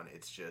point on,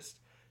 it's just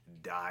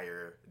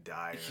dire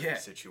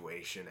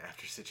situation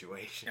after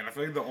situation. And I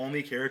feel like the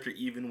only character,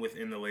 even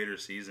within the later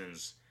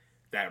seasons,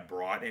 that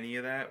brought any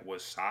of that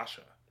was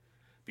Sasha.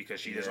 Because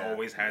she just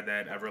always had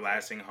that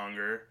everlasting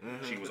hunger.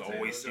 Mm-hmm. She was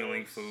always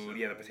stealing food.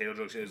 Yeah, the potato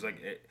jokes. It was like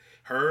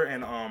her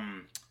and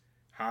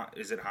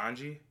is it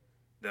Hanji?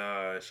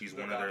 She's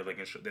one of their like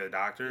the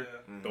doctor.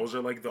 Yeah. Mm-hmm. Those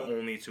are like the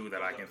only two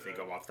that I can think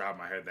of off the top of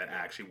my head that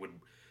actually would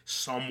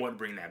somewhat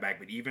bring that back.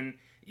 But even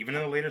in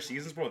the later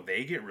seasons, bro,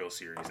 they get real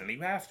serious and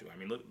you have to. I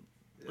mean, look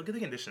at the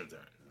conditions they're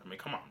in. I mean,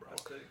 come on, bro.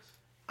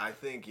 I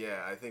think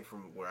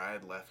from where I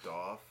had left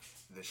off,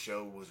 the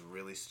show was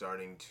really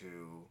starting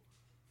to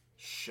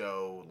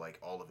show like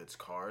all of its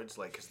cards,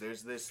 like, because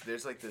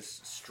there's like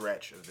this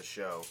stretch of the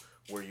show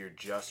where you're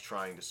just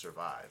trying to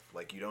survive,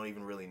 like you don't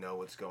even really know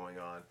what's going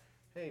on.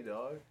 Hey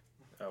dog.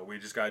 We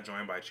just got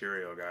joined by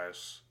Cheerio,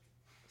 guys.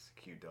 It's a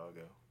cute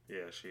doggo.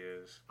 Yeah, she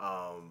is.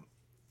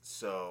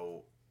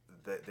 So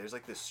there's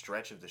like this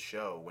stretch of the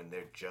show when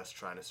they're just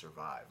trying to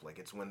survive, like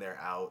it's when they're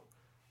out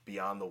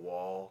beyond the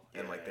wall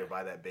and like they're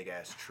by that big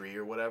ass tree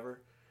or whatever.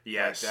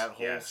 Yes, like that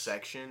whole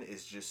section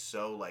is just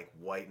so like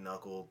white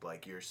knuckled,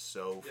 like you're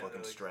so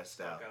fucking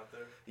stressed out.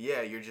 There.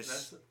 Yeah, you're just.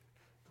 That's the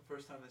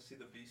first time they see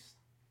the Beast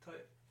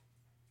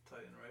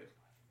Titan, right?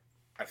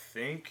 I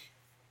think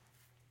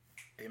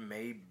it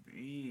may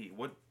be.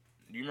 What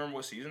do you remember?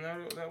 What season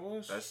that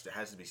was? It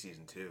has to be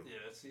season 2. Yeah,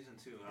 it's season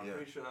 2. I'm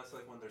pretty sure that's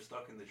like when they're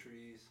stuck in the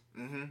trees.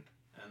 Mm-hmm. And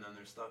then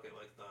they're stuck at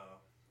like I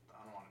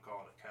don't want to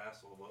call it a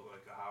castle, but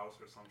like a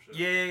house or some shit.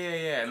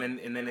 Yeah. And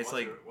then it's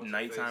like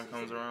nighttime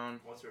comes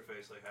around. What's her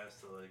face like has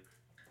to like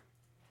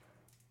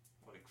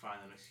find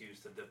an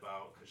excuse to dip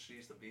out because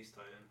she's the Beast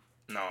Titan.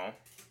 No.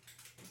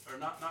 Or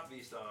not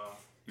Beast.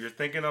 You're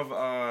thinking of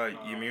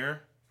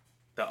Ymir,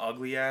 the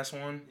ugly ass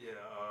one. Yeah.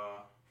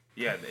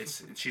 Yeah,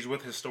 she's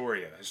with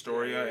Historia. Not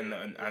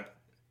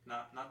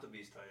the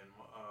Beast Titan.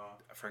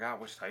 I forgot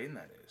which Titan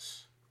that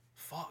is.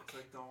 Fuck. It's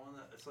like the one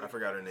that it's like I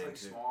forgot her name like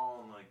too. Small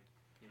and like.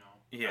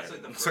 Yeah,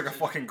 it's like a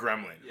fucking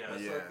gremlin. Yeah,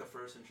 it's like the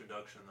first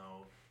introduction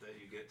though that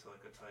you get to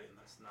like a Titan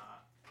that's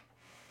not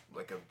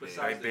like a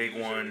big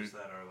one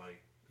that are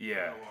like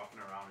walking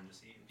around and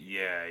just eating.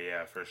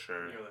 Yeah, for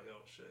sure. And you're like,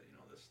 oh shit,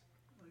 this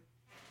like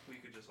we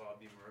could just all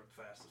be murked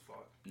fast as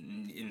fuck.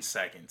 In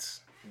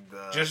seconds.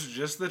 The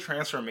Just the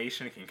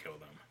transformation can kill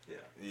them. Yeah.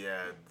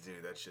 yeah,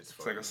 dude, that shit's It's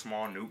fucking. like a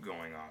small nuke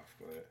going off,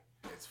 but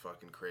It's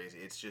fucking crazy.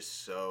 It's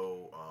just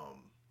so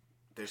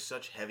there's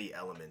such heavy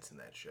elements in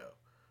that show.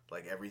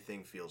 Like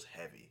everything feels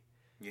heavy.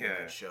 In yeah.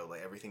 that show,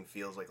 like everything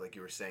feels like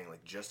you were saying,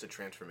 like just a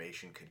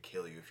transformation could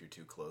kill you if you're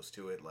too close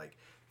to it. Like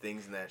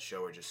things in that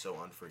show are just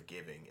so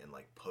unforgiving and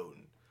like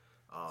potent.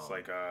 It's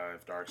like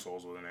if Dark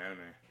Souls was an anime.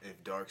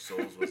 If Dark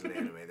Souls was an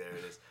anime, there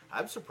it is.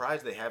 I'm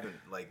surprised they haven't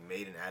like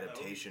made an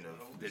adaptation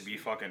of. It'd be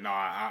fucking no.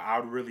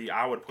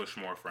 I would push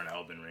more for an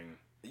Elden Ring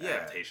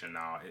adaptation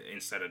now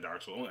instead of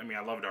Dark Souls. I mean,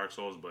 I love Dark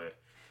Souls, but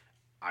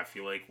I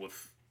feel like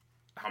with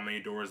how many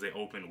doors they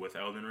opened with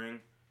Elden Ring,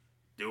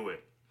 do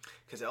it.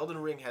 Because Elden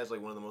Ring has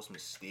like one of the most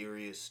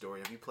mysterious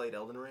stories. Have you played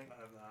Elden Ring? I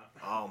have not.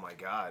 Oh my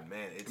god,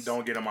 man! It's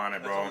Don't get them on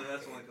it, bro.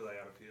 That's only because I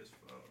got a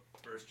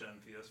first gen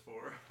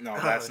PS4. No,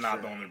 that's Oh, not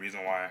sure. the only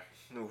reason why.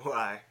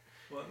 Why?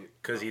 What?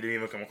 Because he didn't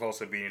even come close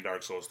to beating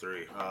Dark Souls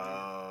 3.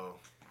 Oh.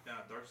 Yeah,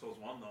 Dark Souls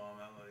 1 though, I'm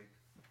at like.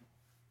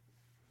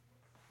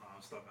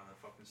 I'm stuck on that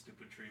fucking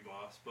stupid tree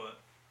boss, but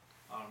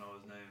I don't know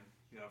his name.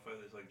 You gotta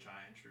fight this like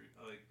giant tree.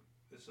 Like,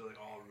 it's like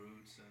all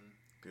roots and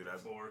Dude, the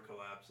floor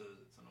collapses.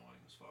 It's annoying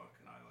as fuck.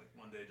 And I like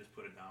one day just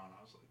put it down.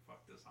 I was like,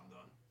 fuck this, I'm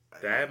done.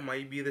 That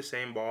might be the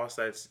same boss.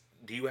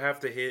 Do you have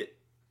to hit?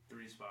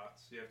 3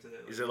 spots. You have to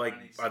hit. Is it one like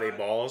on each are they side.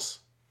 balls?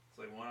 It's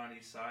like one on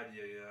each side.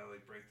 Yeah,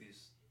 like break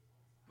these.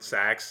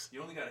 Sacks?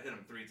 You only gotta hit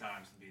them 3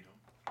 times to beat them.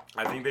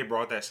 I think they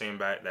brought that same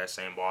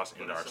boss in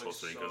But Dark it's, Souls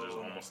 3 like, because there's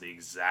so almost the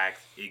exact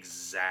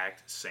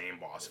same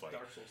boss fight.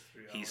 Dark Souls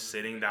 3. I He's don't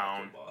sitting think I got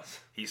down. the boss.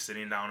 He's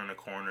sitting down in a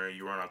corner.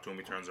 You run up to him.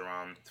 He turns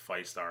around. The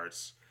fight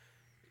starts.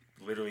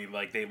 Literally,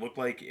 like they look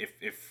like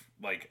if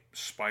like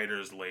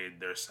spiders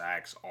laid their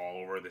sacks all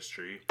over this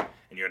tree,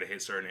 and you had to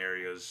hit certain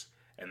areas.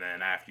 And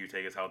then after you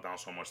take his health down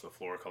so much, the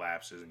floor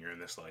collapses, and you're in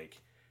this like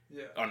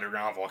Yeah.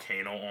 underground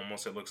volcano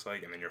almost. It looks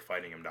like, and then you're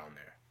fighting him down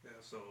there. Yeah,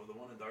 so the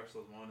one in Dark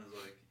Souls 1 is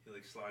like, you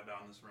like slide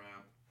down this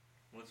ramp.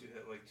 Once you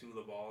hit like 2 of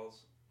the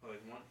balls,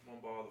 like one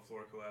ball, the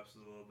floor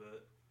collapses a little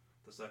bit.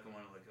 The second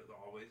one, like as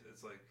always,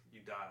 it's like you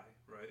die,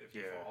 right, if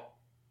you Yeah. fall.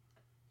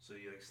 So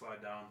you like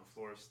slide down, the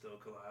floor is still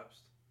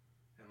collapsed.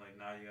 And like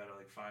now you gotta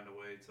like find a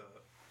way to,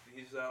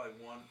 he's got like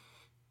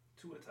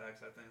 2 attacks,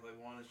 I think. Like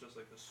one is just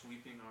like a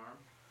sweeping arm.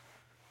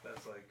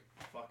 That's like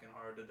fucking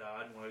hard to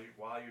dodge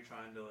while you're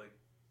trying to like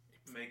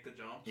make the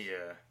jumps.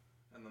 Yeah.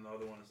 And then the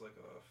other one is like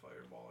a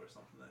fireball or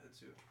something that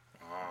hits you.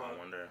 Oh, I But-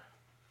 wonder.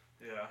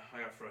 Yeah, I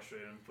got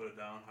frustrated and put it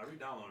down. I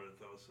re-downloaded it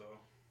though, so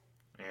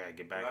Yeah,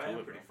 get but back I to am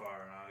it, bro. pretty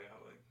far and I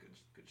got like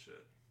good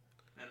shit,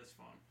 and it's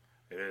fun.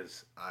 It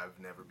is. I've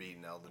never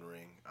beaten Elden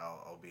Ring.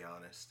 I'll be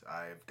honest.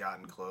 I've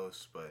gotten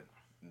close, but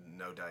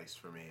no dice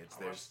for me. It's I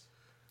there's.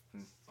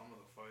 watched some of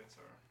the fights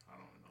are I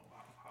don't know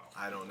how.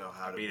 I don't know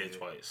how I to beat it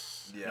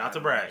twice. Yeah, Not to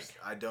I don't brag.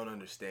 I don't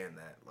understand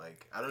that.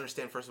 Like, I don't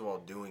understand. First of all,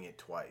 doing it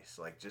twice.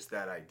 Like, just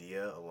that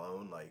idea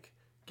alone, like,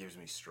 gives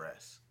me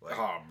stress. Like,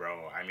 Oh,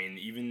 bro. I mean,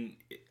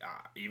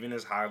 even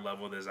as high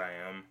leveled as I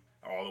am,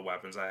 all the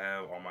weapons I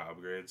have, all my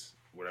upgrades,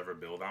 whatever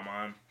build I'm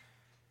on,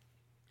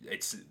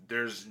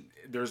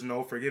 there's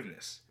no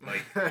forgiveness.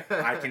 Like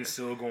I can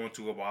still go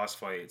into a boss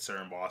fight,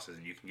 certain bosses,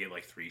 and you can get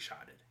like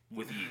 3-shotted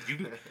with ease. You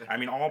can. I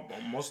mean,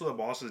 most of the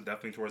bosses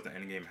definitely towards the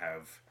end game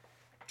have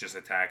just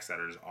attacks that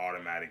are just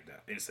automatic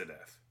death, insta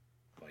death.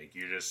 Like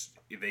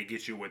if they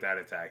get you with that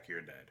attack,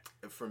 you're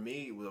dead. for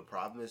me, the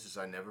problem is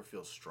I never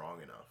feel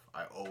strong enough.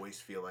 I always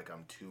feel like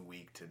I'm too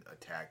weak to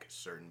attack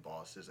certain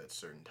bosses at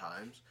certain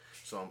times.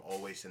 So I'm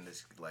always in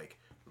this like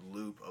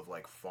loop of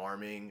like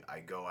farming. I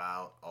go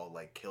out, I'll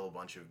like kill a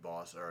bunch of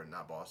or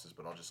not bosses,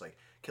 but I'll just like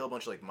kill a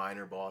bunch of like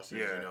minor bosses.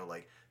 Yeah. You know,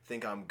 like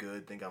think I'm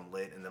good, think I'm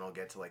lit, and then I'll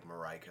get to like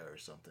Marika or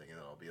something, and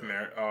then I'll be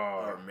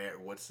like,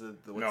 what's the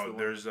one?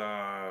 There's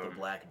The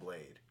Black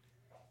Blade.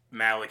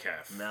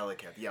 Malekith.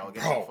 Malekith. Yeah, I'll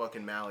get Bro, some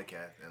fucking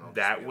Malekith, and I'll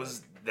That just be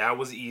was that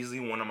was easily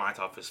one of my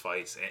toughest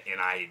fights, and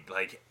I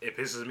like it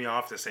pisses me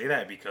off to say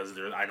that because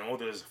I know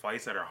there's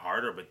fights that are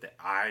harder, but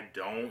I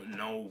don't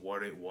know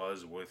what it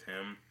was with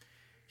him.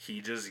 He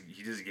just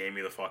gave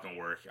me the fucking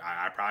work.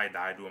 I probably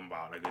died to him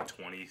about a good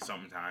 20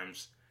 something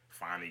times.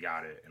 Finally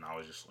got it, and I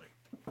was just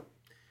like,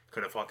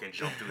 could have fucking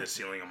jumped through the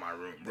ceiling of my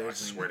room, bro. I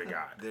swear to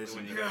God. There's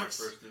When you got your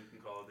first nuke in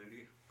Call of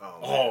Duty.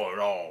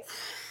 oh,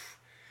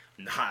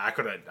 Nah,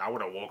 I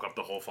would have woke up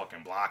the whole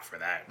fucking block for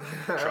that.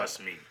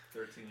 Trust me.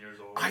 13 years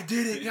old. I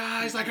did it,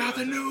 guys! I got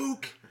the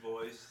nuke.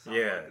 Voice.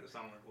 Yeah.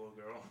 Sound like a little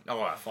girl.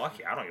 Oh fuck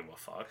yeah! I don't give a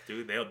fuck,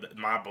 dude.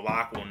 My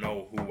block will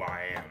know who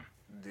I am.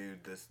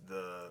 Dude,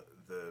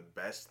 the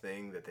best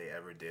thing that they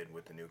ever did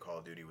with the new Call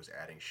of Duty was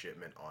adding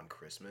shipment on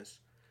Christmas.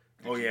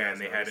 Did you guys And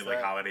they had notice it like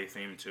that? holiday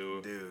themed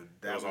too. Dude,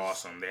 That was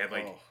awesome. They had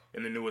like oh.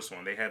 in the newest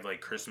one, they had like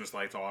Christmas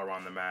lights all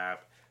around the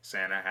map.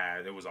 Santa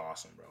hat. It was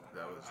awesome, bro.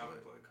 That was I haven't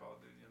lit. played Call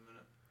of Duty in a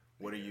minute.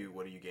 What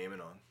are you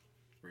gaming on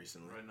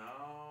recently? Right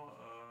now,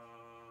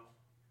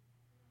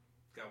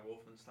 got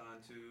Wolfenstein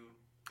 2.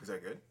 Is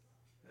that good?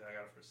 Yeah, I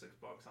got it for $6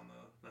 on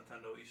the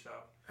Nintendo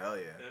eShop. Hell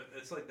yeah.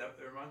 It's like that.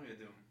 It reminds me of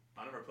Doom.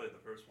 I never played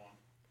the first one,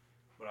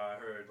 but I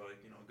heard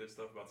like good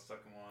stuff about the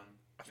second one.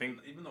 I think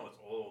even though it's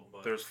old,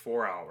 but there's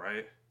 4 out,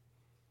 right?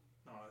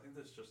 no, I think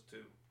there's just 2.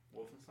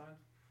 Wolfenstein.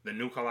 The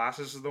New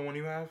Colossus is the one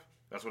you have.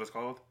 That's what it's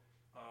called.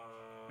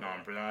 No,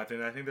 I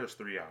think there's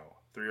 3 out,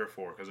 3 or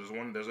 4, because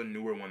there's a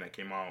newer one that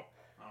came out.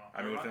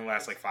 I mean, within the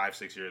last like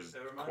 5-6 years.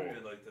 It reminds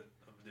me like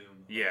of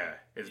Doom. Yeah,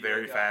 it's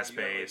very fast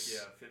paced.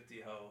 Like,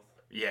 50 health.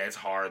 Yeah, it's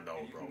hard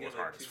though, bro. It's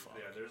hard as fuck.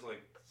 Yeah, there's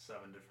like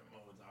 7 different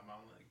modes. I'm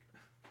on like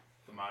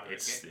the moderate,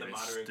 it's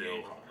moderate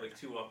still game, hard. like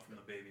 2 up from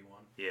the baby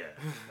one. Yeah.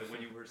 Like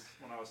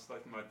when I was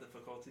selecting my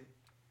difficulty,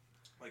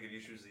 like if you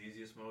choose the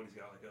easiest mode, he's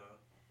got like a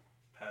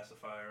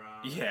pacifier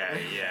on. Yeah.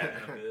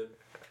 And a bib.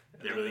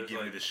 They really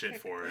give you the shit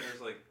for it.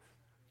 There's like,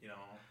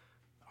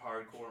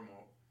 hardcore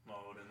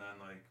mode, and then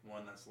like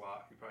one that's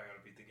locked. You probably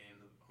gotta beat the game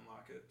to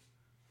unlock it.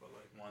 But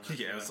like one. That's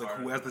it's like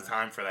who has the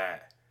time for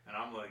that? And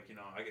I'm like,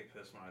 I get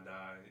pissed when I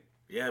die.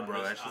 Yeah,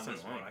 bro, that's just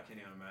annoying. I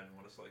can't even imagine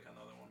what it's like on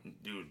the other one.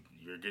 Dude,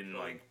 you're getting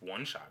like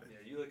one-shotted.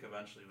 Yeah, you like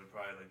eventually would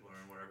probably like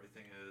learn where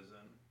everything is,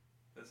 and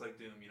it's like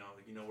Doom.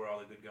 Where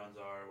all the good guns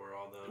are,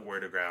 where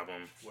to grab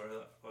them, where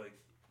the, like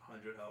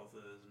 100 health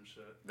is and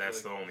shit.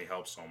 That's like, the only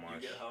helps so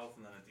much. You get health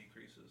and then it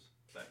decreases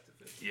back to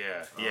 50.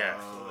 Yeah.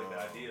 So like the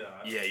idea.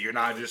 Yeah, you're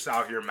not just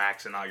out here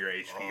maxing out your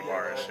HP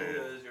bar and shit.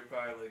 The idea is you're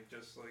probably like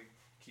just like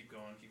keep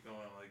going.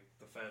 Like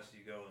the faster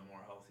you go, the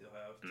more health you'll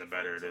have. And the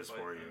better it is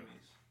for you.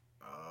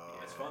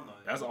 It's fun though.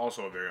 That's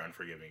also a very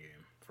unforgiving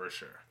game for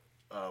sure.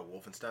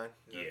 Wolfenstein.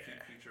 Yeah.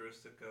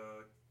 Futuristic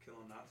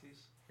killing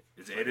Nazis.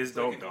 It is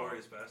dope though.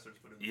 Inglourious Bastards,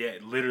 but yeah,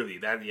 literally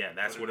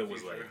that's what it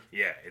was like.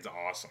 Yeah, it's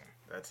awesome.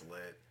 That's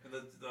lit. And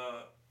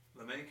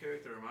the main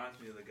character reminds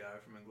me of the guy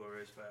from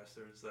Inglourious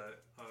Bastards that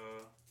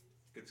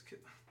gets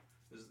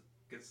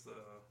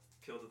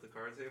killed at the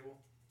card table.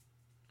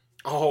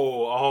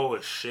 Oh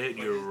shit!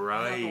 You're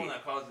right. He's not the right. one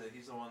that caused it.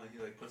 He's the one that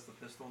he like puts the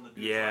pistol in the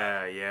dude's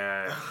Yeah.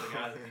 The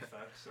guy that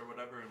defects or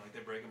whatever, and like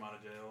they break him out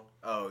of jail.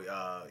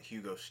 Oh,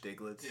 Hugo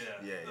Stiglitz.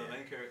 Yeah. The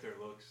main character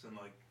looks and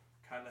like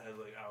kind of had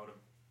like out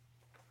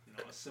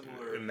of a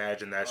similar.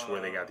 Imagine that's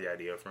where they got the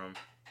idea from.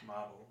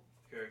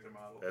 Character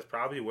model. That's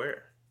probably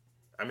where.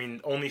 I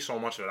mean, only so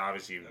much of it,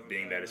 obviously,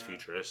 being that it's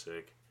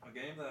futuristic. A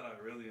game that I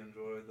really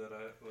enjoyed that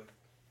I like.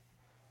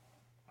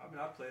 I mean,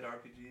 I played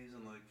RPGs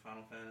and like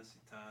Final Fantasy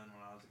X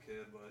when I was a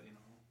kid, but it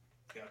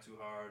got too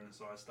hard, and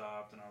so I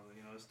stopped. And I was like,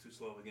 it's too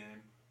slow of a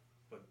game.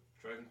 But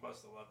Dragon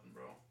Quest XI,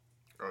 bro.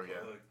 Oh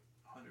yeah. Like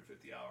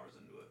 150 hours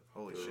into it.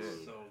 Holy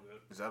shit! So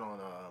good. Is that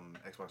on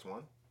Xbox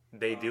One?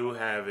 They do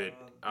have it.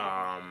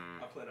 I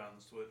played it on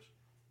the Switch.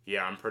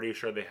 Yeah, I'm pretty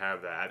sure they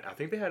have that. I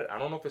think they had. I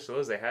don't know if it still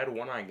is. They had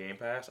one on Game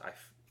Pass.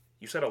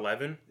 You said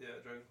 11? Yeah,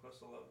 Dragon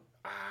Quest 11.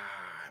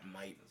 It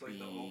might it's like be.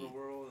 The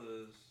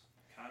overworld is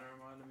kind of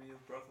reminding me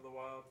of Breath of the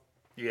Wild.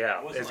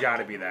 Yeah, it's got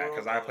to be that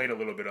because I played a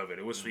little bit of it.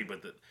 It was sweet,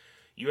 but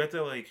you have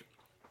to like.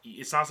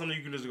 It's not something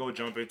you can just go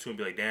jump into and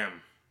be like,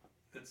 "Damn,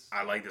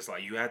 I like this."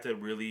 Like you have to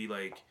really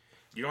like.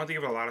 You don't have to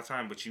give it a lot of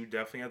time, but you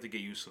definitely have to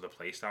get used to the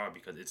playstyle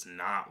because it's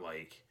not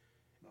like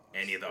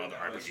any of the other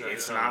RPGs.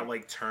 It's not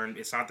like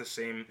It's not the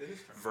same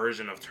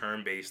version of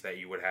turn-based that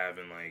you would have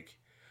in like.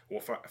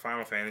 Well,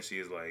 Final Fantasy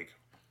is like.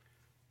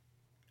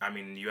 I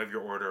mean, you have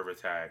your order of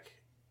attack,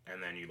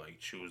 and then you like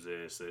choose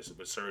this,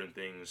 but certain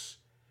things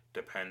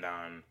depend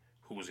on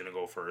who's gonna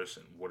go first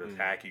and what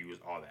attack you use,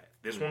 all that.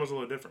 This one was a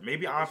little different.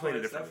 Maybe I played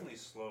it differently.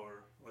 It's definitely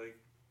slower. Like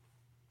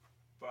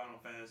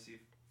Final Fantasy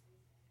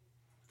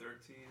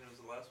 13 was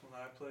the last one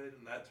that I played,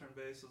 and that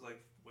turn-based is like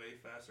way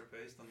faster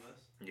paced than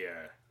this.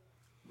 Yeah.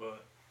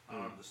 But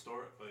the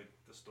story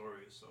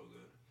is so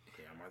good.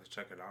 Yeah, I'm about to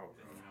check it out.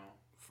 And,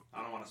 I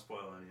don't want to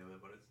spoil any of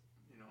it, but it's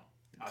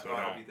I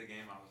thought I beat the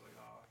game. I was like,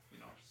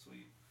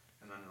 sweet.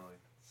 And then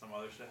like some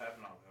other shit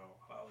happened. I was like, oh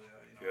hell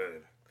yeah, Good.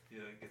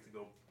 You get to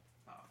go.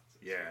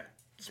 Yeah.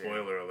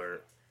 Spoiler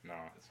alert. No.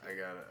 I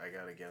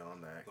gotta get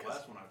on that. The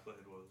last one I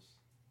played was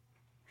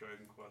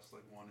Dragon Quest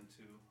like 1 and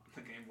 2 on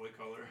the Game Boy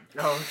Color.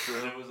 Oh,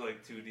 true. And it was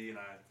like 2D, and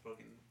I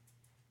fucking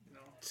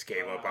just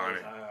gave up on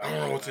it. I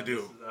don't know what to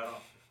do.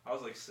 I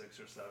was like 6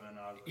 or 7.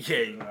 I was like,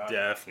 you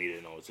definitely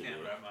didn't know what to do.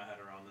 Can't wrap my head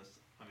around this.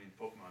 I mean,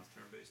 Pokemon's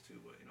turn-based too,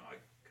 but I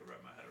could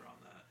wrap my head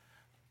around that.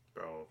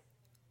 Bro.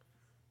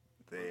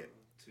 The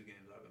 2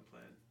 games I've been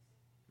playing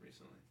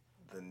recently.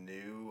 The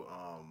new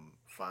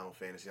Final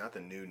Fantasy, not the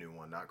new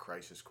one, not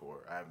Crisis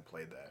Core. I haven't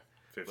played that.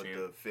 15.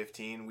 But the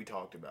 15, we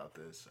talked about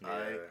this.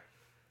 Yeah.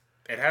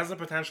 It has the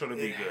potential to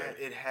be good.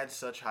 It had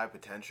such high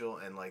potential,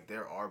 and like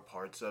there are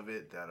parts of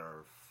it that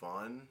are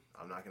fun.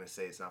 I'm not gonna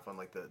say it's not fun.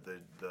 Like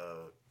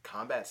the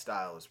combat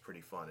style is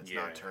pretty fun. It's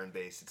not turn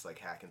based. It's like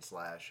hack and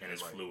slash, and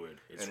it's like,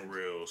 fluid. It's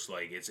real. It's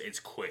like it's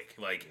quick.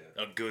 Like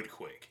a good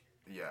quick.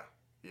 Yeah.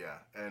 Yeah,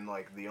 and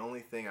like the only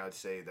thing I would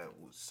say that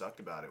sucked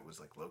about it was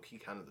like low key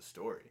kind of the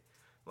story.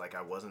 Like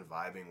I wasn't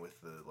vibing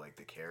with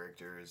the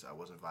characters. I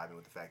wasn't vibing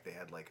with the fact they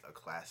had like a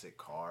classic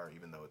car,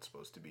 even though it's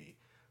supposed to be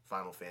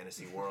Final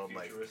Fantasy world.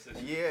 Like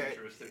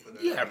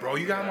yeah, bro.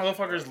 You got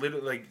motherfuckers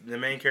literally like the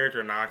main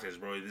character Noctis,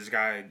 bro. This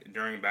guy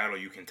during battle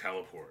you can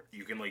teleport.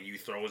 You can like you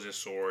throws his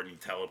sword, he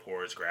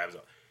teleports, grabs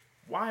up.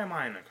 Why am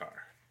I in a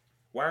car?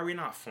 Why are we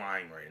not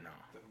flying right now?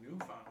 The new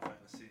Final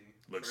Fantasy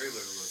looks trailer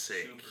looks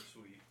sick. super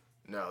sweet.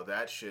 No,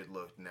 that shit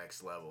looked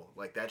next level.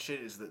 Like that shit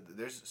is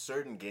there's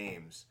certain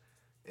games,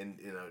 and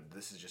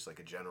this is just like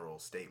a general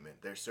statement.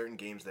 There's certain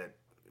games that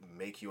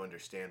make you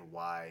understand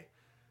why,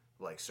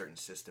 like, certain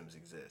systems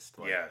exist.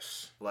 Like,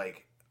 Yes.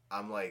 Like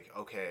I'm like,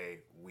 okay,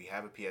 we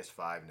have a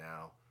PS5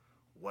 now.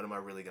 What am I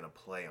really gonna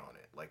play on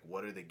it? Like,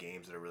 what are the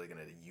games that are really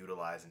gonna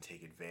utilize and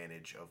take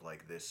advantage of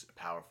like this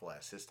powerful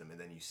ass system? And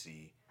then you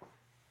see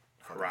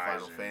fucking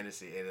Final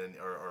Fantasy and then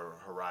or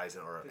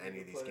Horizon or Did any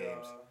you of these play,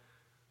 games.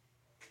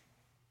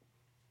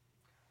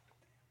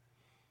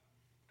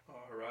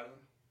 Horizon?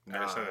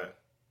 I saw that.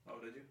 Oh,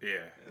 did you?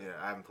 Yeah. Yeah,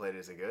 I haven't played it.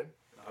 Is it good?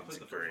 I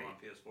played the first one on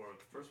PS4.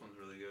 The first one's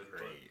really good,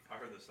 but I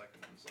heard the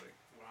second one's like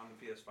on the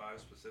PS5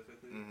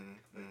 specifically,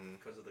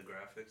 because of the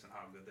graphics and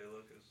how good they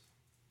look is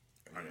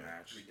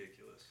Unmatched.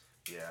 ridiculous.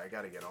 Yeah, I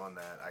gotta get on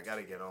that. I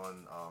gotta get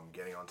on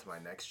getting onto my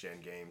next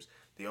gen games.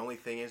 The only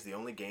thing is, the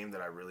only game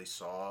that I really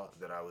saw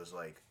that I was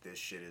like, this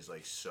shit is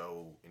like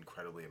so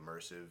incredibly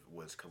immersive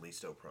was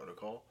Callisto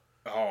Protocol.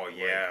 Oh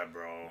yeah,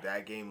 bro.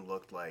 That game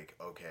looked like,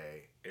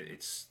 okay.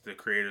 It's the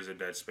creators of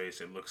Dead Space.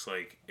 It looks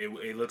like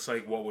it looks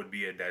like what would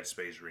be a Dead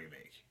Space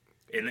remake,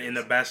 in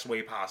the best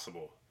way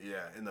possible.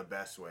 Yeah, in the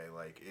best way.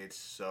 Like, it's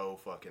so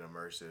fucking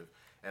immersive.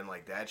 And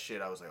like that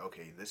shit, I was like,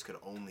 okay, this could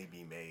only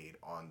be made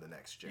on the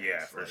next gen.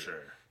 Yeah, for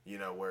sure. You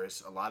know,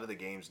 whereas a lot of the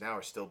games now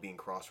are still being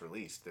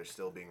cross-released. They're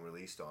still being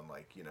released on,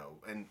 like,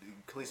 and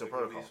Callisto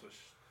Protocol.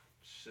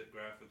 Shit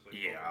graphics. Like,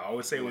 Yeah, I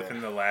would say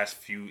within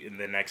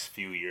the next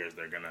few years,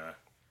 they're gonna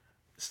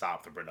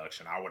stop the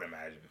production. I would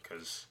imagine,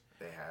 because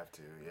they have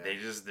to. Yeah.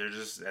 They're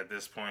just at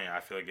this point. I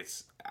feel like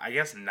it's, I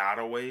guess, not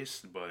a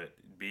waste, but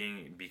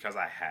because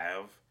I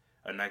have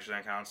a next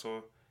gen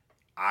console,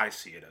 I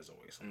see it as a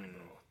waste. Bro.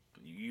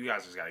 You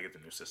guys just gotta get the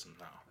new system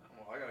now.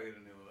 Well, I gotta get a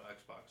new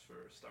Xbox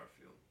for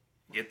Starfield.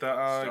 Get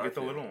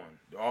the little one.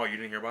 Oh, you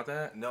didn't hear about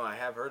that? No, I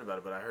have heard about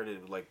it, but I heard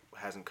it like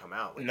hasn't come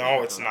out. Like,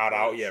 no, it's not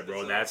out yet,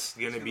 bro. That's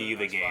gonna be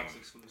the game.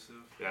 Exclusive.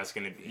 That's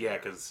gonna be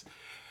because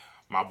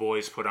my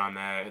boys put on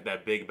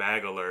that big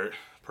bag alert.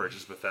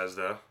 Purchase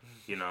Bethesda.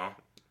 You know.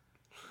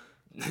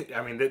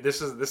 I mean,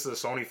 this is a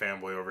Sony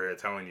fanboy over here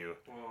telling you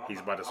he's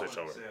about to switch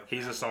over.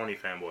 He's a Sony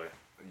fanboy.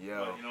 Yeah.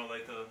 But,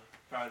 like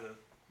probably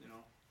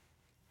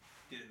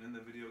getting into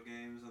video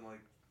games and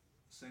like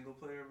single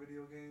player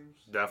video games.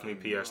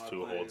 Definitely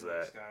PS2 holds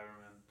that.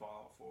 Skyrim and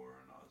Fallout 4,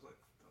 and I was like,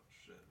 oh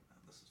shit, man,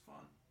 this is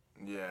fun.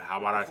 Yeah. How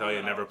about I tell you,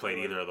 I never played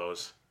either of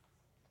those.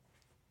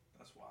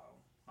 That's wild.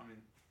 I mean.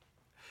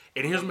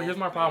 And here's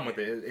my problem with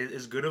it.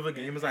 As good of a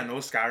game as I know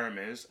Skyrim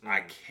is,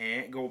 I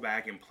can't go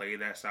back and play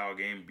that style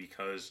game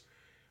because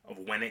of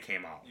when it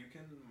came out. You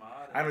can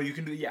mod it. I know you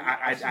can do. Yeah,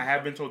 I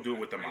have been told do it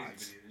with the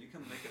mods. You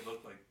can make it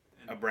look like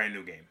a brand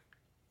new game,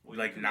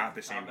 like not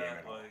the same game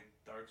at all. Like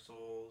Dark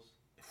Souls,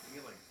 you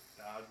get like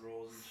dodge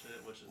rolls and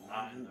shit, which is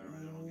not in the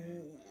original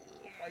game.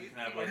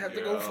 I have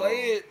to go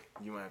play it.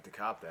 You might have to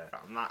cop that.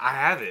 I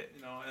have it.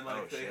 And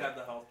like they have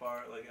the health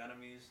bar. Like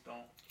enemies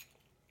don't.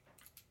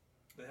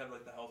 They have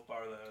like the health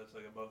bar that's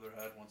like above their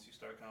head once you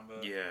start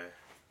combat. Yeah.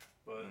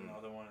 But in the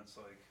other one, it's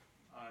like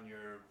on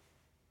your,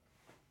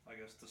 I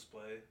guess,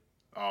 display.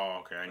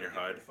 Oh, okay, on your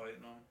HUD. You're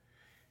fighting them.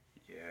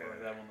 Yeah. Or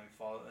like that one, like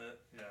fall.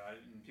 Yeah,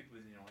 and people,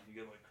 you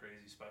get like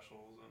crazy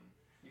specials, and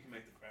you can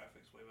make the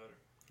graphics way better.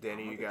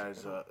 Danny,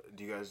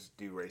 do you guys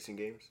do racing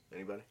games?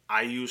 Anybody?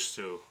 I used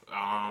to.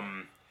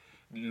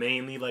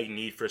 Mainly like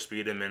Need for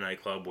Speed and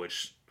Midnight Club,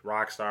 which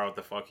Rockstar, what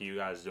the fuck are you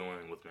guys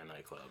doing with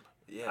Midnight Club?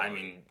 Yeah. I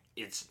mean,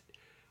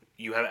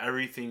 you have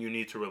everything you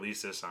need to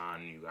release this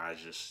on. You guys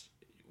just,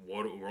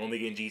 we're only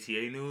getting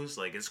GTA news.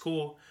 Like, it's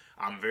cool.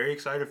 I'm very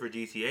excited for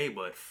GTA,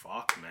 but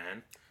fuck,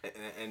 man.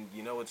 And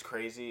you know what's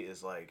crazy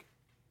is, like,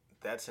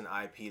 that's an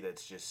IP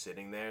that's just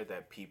sitting there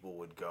that people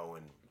would go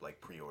and,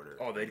 like, pre-order.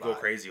 Oh, they'd go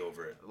crazy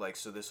over it. Like,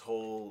 so this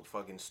whole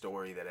fucking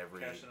story that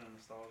every... Cash in on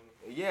nostalgia.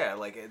 Yeah,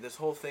 like, this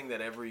whole thing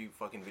that every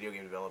fucking video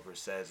game developer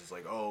says is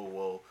like, oh,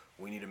 well,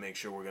 we need to make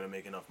sure we're going to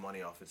make enough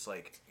money off. It's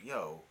like,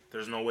 yo...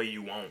 There's no way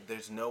you won't.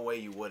 There's no way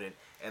you wouldn't.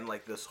 And,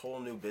 like, this whole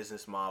new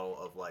business model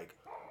of, like,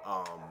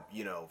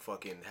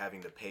 fucking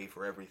having to pay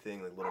for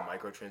everything, like, little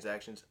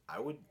microtransactions. I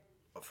would...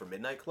 For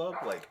Midnight Club?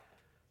 Like,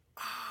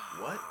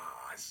 what?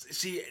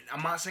 See,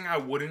 I'm not saying I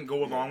wouldn't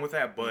go along with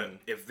that, but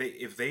if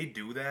they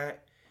do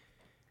that,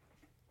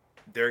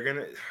 they're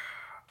gonna.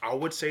 I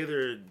would say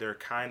they're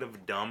kind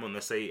of dumb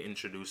unless they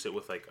introduce it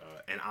with like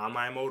an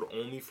online mode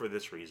only for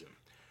this reason.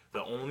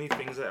 The only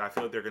things that I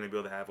feel like they're gonna be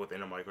able to have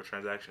within a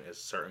microtransaction is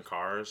certain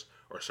cars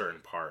or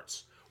certain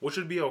parts, which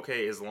would be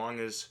okay as long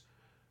as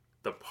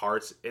the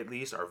parts at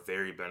least are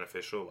very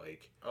beneficial.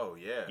 Like, oh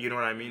yeah, you know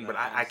what I mean. But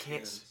I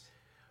can't.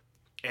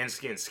 And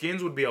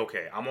skins would be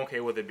okay. I'm okay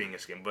with it being a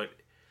skin, but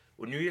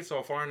when you get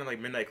so far into like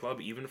Midnight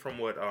Club, even from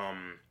what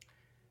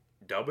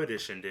Dub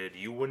Edition did,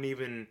 you wouldn't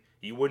even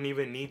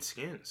need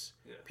skins.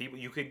 Yeah.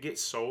 You could get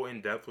so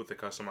in depth with the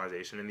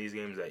customization in these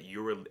games that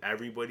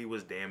everybody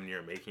was damn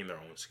near making their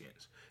own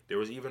skins. There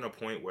was even a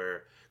point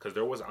where, because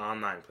there was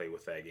online play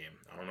with that game.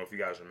 I don't know if you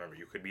guys remember.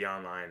 You could be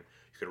online,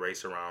 you could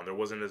race around. There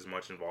wasn't as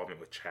much involvement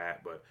with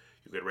chat, but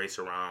you could race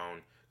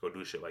around, go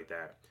do shit like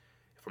that.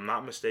 if I'm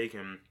not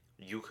mistaken,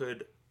 you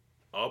could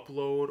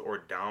upload or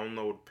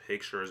download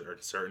pictures or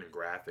certain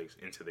graphics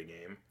into the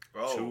game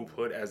to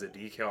put as a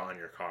decal on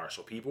your car.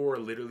 So people were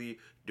literally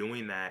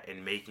doing that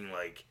and making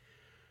like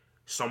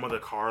some of the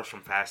cars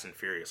from Fast and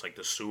Furious, like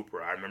the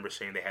Supra. I remember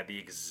saying they had the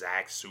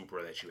exact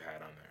Supra that you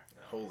had on there.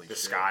 Holy the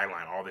shit.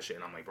 Skyline, all this shit.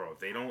 And I'm like, bro,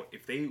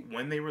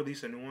 when they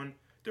release a new one,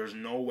 there's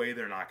no way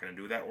they're not gonna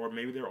do that, or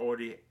maybe they'll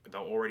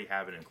already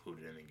have it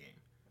included in the game.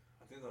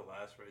 I think the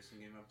last racing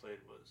game I played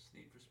was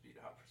Need for Speed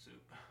Hot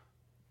Pursuit.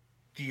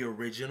 The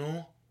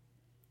original?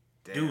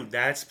 Damn. Dude,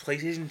 that's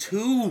PlayStation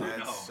 2.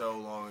 That's so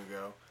long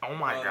ago. Oh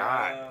my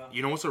god.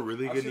 You know what's a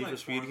really good Need for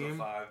Speed Forza game?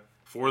 5.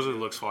 Forza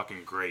looks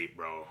fucking great,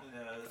 bro.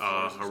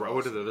 Yeah,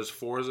 What is it? There's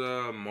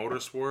Forza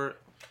Motorsport,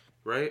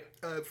 right?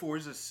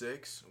 Forza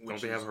 6.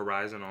 Don't they have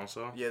Horizon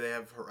also? Yeah, they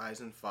have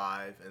Horizon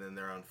 5, and then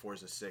they're on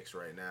Forza 6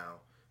 right now.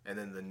 And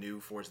then the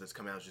new Forza that's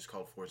coming out is just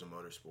called Forza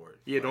Motorsport.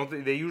 Yeah,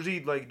 don't they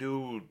usually like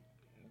do...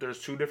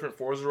 There's two different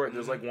Forza, right?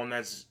 There's like one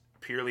that's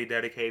purely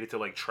dedicated to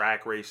like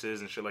track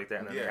races and shit like that,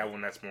 and then they have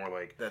one that's more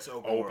like that's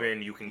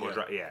open. You can go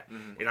drive. Yeah,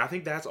 and I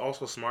think that's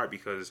also smart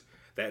because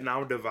that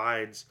now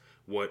divides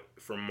what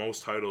for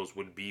most titles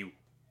would be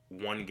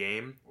one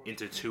game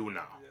into two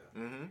now.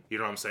 Yeah. You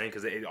know what I'm saying?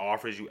 Because it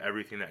offers you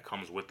everything that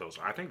comes with those.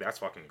 I think that's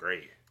fucking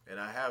great. And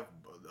I have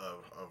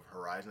of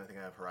Horizon. I think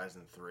I have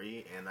Horizon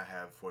 3, and I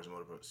have Forza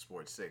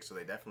Motorsport 6. So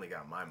they definitely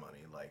got my money.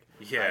 Like,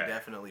 yeah, I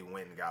definitely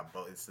went and got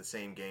both. It's the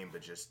same game,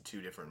 but just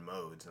two different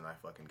modes, and I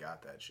fucking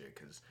got that shit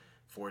because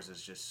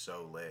Forza's just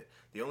so lit.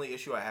 The only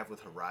issue I have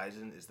with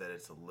Horizon is that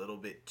it's a little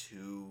bit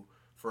too,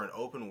 for an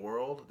open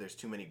world, there's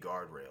too many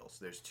guardrails.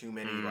 There's too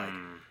many like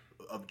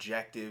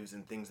objectives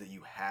and things that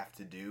you have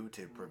to do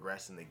to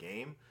progress in the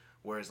game.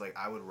 Whereas like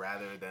I would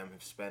rather them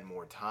have spent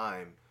more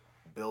time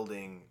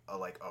building a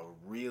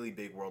really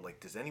big world. Like,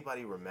 does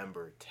anybody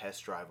remember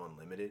Test Drive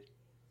Unlimited?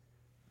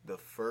 The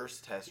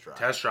first Test Drive.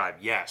 Test Drive,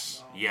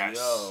 yes. Yes.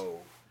 Yo.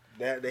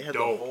 They had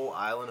Dope. the whole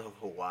island of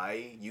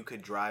Hawaii. You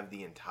could drive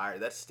the entire...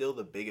 That's still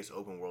the biggest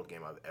open world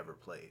game I've ever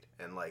played.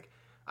 And, like,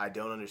 I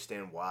don't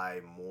understand why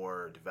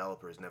more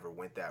developers never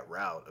went that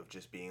route of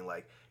just being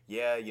like,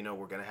 yeah, you know,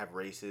 we're going to have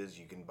races.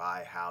 You can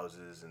buy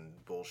houses and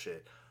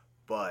bullshit.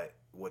 But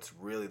what's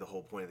really the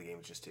whole point of the game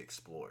is just to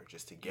explore.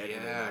 Just to get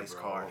in a nice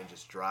car and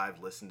just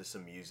drive, listen to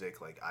some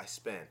music. Like, I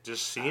spent...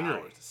 Just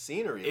scenery. Hours.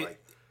 Scenery,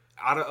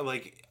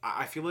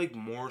 I feel like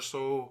more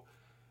so...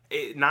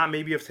 not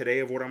maybe of today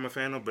of what I'm a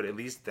fan of, but at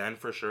least then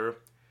for sure,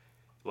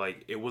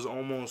 like it was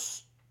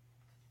almost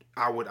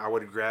I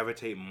would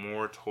gravitate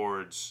more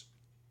towards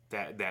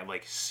that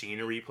like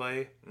scenery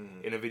play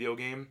in a video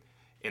game,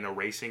 in a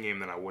racing game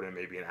than I would in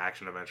maybe an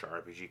action adventure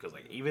RPG. Because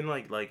like even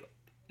like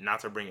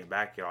not to bring it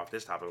back, get off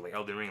this topic, like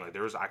Elden Ring, like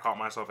I caught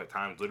myself at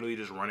times literally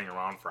just running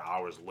around for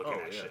hours looking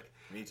at shit,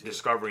 Me too.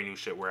 discovering new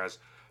shit. Whereas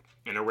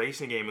in a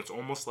racing game, it's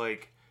almost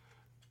like,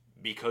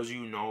 because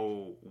you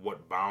know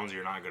what bounds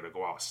you're not going to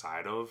go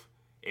outside of,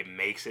 it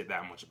makes it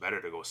that much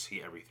better to go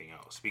see everything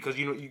else. Because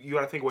you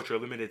got to think what you're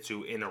limited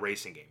to in a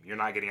racing game. You're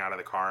not getting out of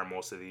the car in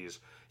most of these.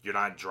 You're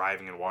not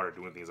driving in water,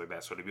 doing things like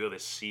that. So to be able to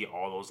see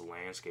all those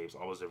landscapes,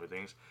 all those different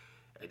things,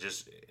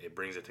 it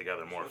brings it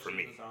together more for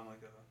me. If it's on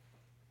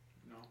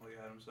like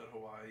Adam said,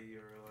 Hawaii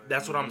or like...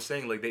 That's what I'm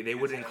saying. Like they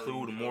would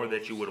include more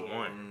that you would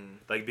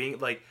want. Like being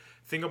like,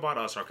 think about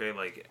us, okay?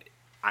 Like,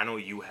 I know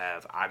you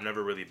have. I've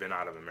never really been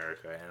out of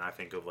America, and I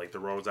think of like the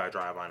roads I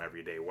drive on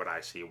every day, what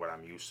I see, what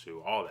I'm used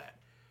to, all that.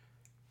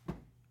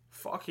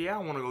 Fuck yeah, I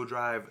want to go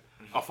drive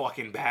a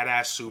fucking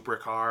badass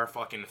supercar,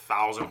 fucking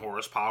 1,000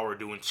 horsepower,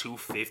 doing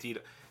 250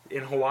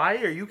 in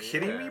Hawaii. Are you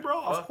kidding me,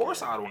 bro? Of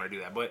course I'd want to do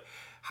that. But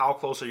how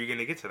close are you going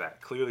to get to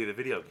that? Clearly, the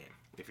video game.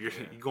 If you're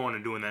going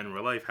and doing that in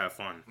real life, have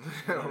fun.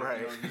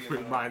 Right.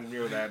 Reminds me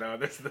of that.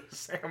 That's the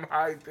Sam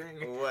Hyde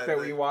thing What, that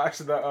like- we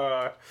watched.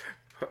 The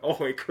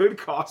it could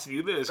cost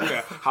you this.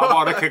 Yeah. How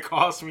about it could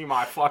cost me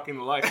my fucking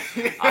life?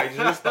 I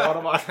just thought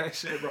about that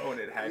shit, bro, and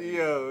it had me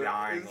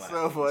dying. It's laughing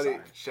so funny.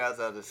 inside. Shouts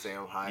out to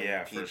Sam Hyde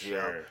Yeah, and for PGL.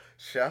 sure.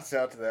 Shouts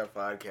out to that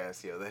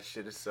podcast, yo. That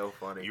shit is so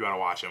funny. You gotta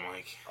watch him,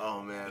 like.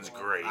 Oh man, It's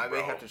great, I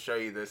may bro. have to show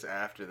you this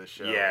after the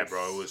show. Yeah, It's-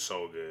 bro, it was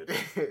so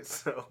good.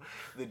 So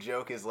the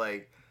joke is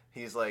like,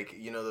 he's like,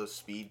 you know those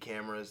speed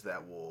cameras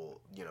that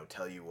will, you know,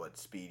 tell you what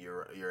speed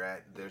you're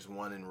at. There's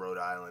one in Rhode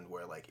Island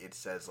where like it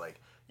says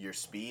like your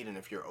speed, and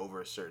if you're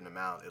over a certain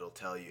amount,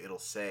 it'll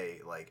say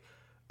like,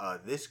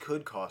 this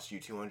could cost you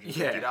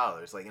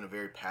 $250, like in a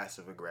very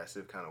passive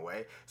aggressive kind of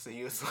way. So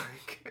he was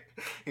like,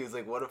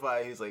 what if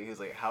he was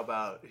like, how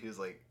about, he was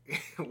like.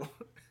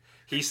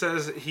 He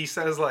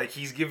says like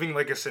he's giving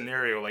like a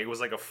scenario, like it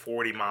was like a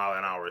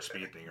 40-mile-an-hour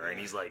speed thing, right?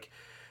 And he's like,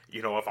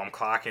 you know, if I'm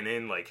clocking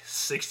in like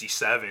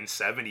 67,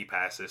 70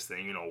 past this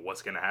thing, you know,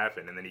 what's going to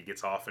happen? And then he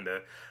gets off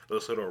into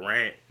this little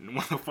rant. And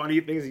one of the funny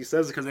things he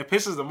says, because it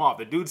pisses him off.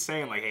 The dude's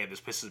saying like, hey, this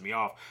pisses me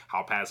off,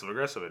 how passive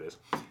aggressive it is.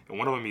 And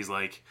one of them, he's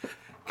like,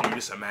 can you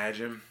just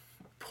imagine,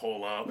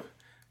 pull up,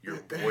 you're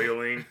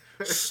boiling,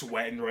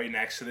 sweating right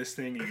next to this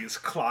thing, you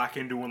just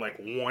clocking doing like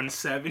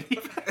 170.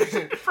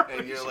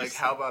 And you're like,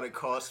 how about it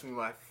cost me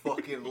my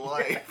fucking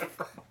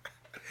life?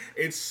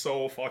 It's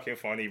so fucking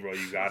funny, bro.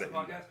 You got it.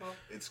 What's the podcast called?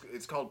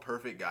 It's called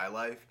Perfect Guy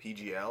Life,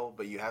 PGL,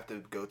 but you have to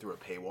go through a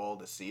paywall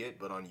to see it.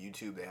 But on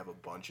YouTube, they have a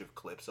bunch of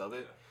clips of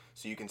it,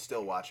 so you can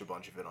still watch a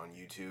bunch of it on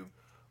YouTube.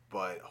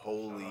 But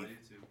holy,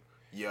 YouTube.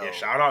 yo, Yeah,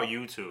 shout out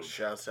YouTube.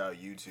 shouts out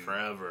YouTube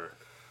Forever.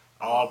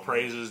 All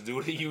praises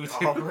due to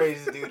YouTube. All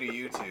praises due to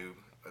YouTube.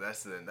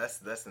 That's the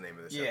name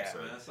of this Yeah, episode.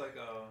 Man, that's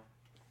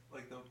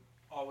like the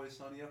Always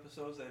Sunny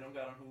episodes they don't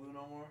got on Hulu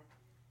no more.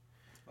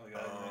 Like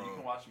you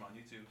can watch them on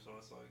YouTube, so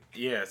it's like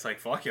Yeah, it's like,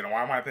 fuck it.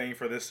 Why am I paying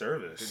for this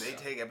service? Did they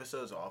take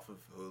episodes off of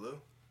Hulu?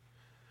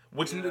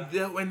 Which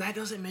Yeah. and that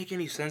doesn't make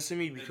any sense to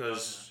me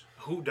because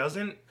who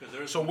doesn't? 'cause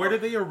there's So where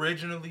did they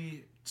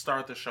originally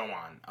start the show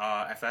on?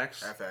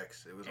 FX.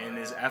 FX. It was. And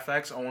is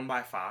FX owned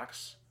by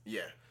Fox?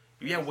 Yeah.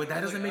 Yeah, well,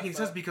 that doesn't make any FX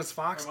sense because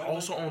Fox Or it might have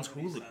also been owns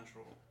Comedy Hulu.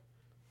 Central,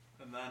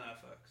 and then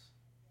FX.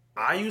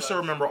 I used to FX,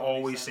 remember Comedy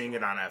always Central. seeing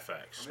it on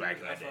FX Or back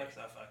in maybe the day.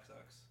 FXX.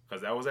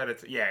 Because that was at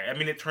it. Yeah, I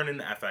mean, it turned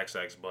into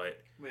FXX,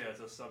 but But yeah, it's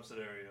a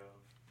subsidiary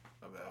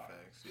of. Of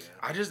FX. Yeah.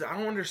 I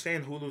don't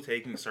understand Hulu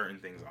taking certain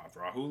things off,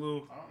 bro.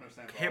 Hulu, I don't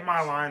understand. hit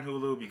my line,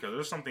 Hulu, because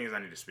there's some things I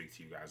need to speak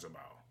to you guys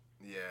about.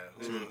 Yeah.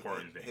 Some Hulu,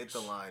 important hit things. the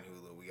line,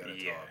 Hulu. We gotta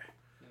Yeah. talk.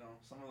 You know,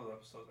 some of those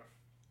episodes are.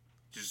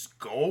 Just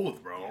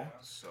gold, bro. Yeah.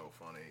 So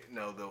funny.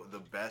 No, the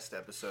best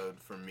episode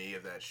for me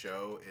of that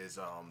show is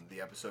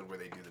the episode where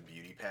they do the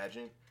beauty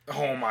pageant.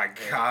 Oh my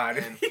god.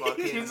 and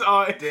fucking his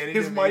Danny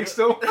his DeVito. mic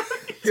still.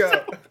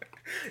 Yeah.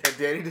 And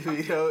Danny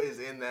DeVito is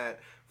in that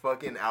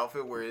fucking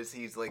outfit where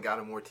he's like got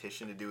a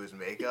mortician to do his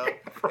makeup,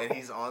 and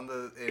he's on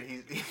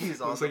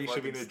he's on Looks the like he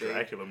should be fucking in a stage.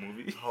 Dracula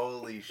movie.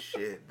 Holy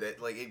shit!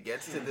 That like it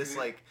gets to this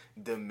like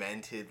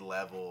demented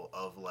level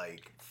of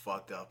like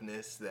fucked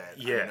upness that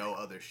Yeah. no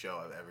other show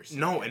I've ever seen.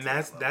 No, gets and to that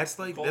level. that's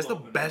like Cold that's the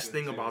open best is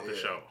thing good, about too. the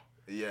Yeah. show.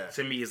 Yeah.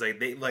 To me is like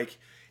they like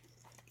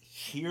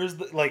here's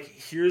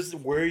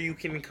where you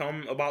can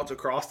come about to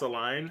cross the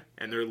line,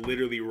 and they're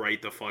literally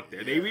right the fuck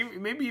there. They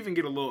maybe even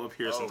get a little up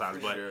here Oh, sometimes,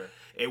 for but sure.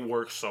 it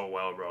works so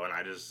well, bro. And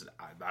I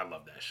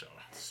love that show.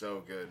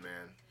 So good,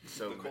 man.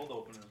 So The cold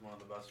open is one of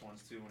the best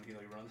ones too. When he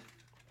like runs,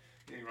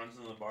 he runs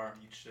into the bar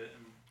and eats shit,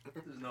 and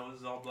his nose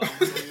is all bloody.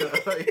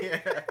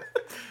 yeah.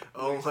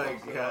 Oh Like, my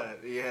stuffs it god.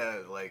 Yeah.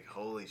 Like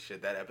holy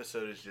shit. That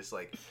episode is just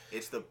like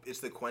it's the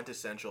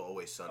quintessential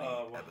Always Sunny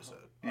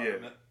episode.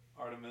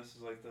 Artemis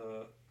is like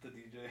the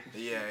DJ.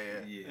 Yeah.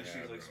 And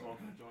she's like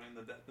smoking a joint, and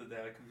the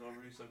dad comes over.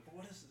 He's like, "But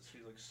what is this?"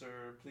 She's like,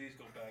 "Sir, please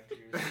go back to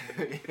your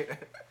seat." Yeah.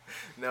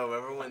 No,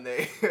 remember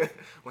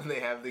when they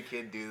have the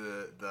kid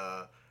do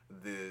the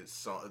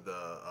song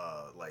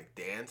like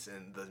dance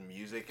and the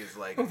music is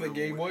like The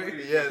Game Boy?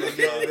 Yeah,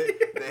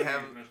 they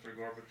have Mr.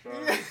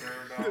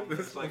 Gorbachev.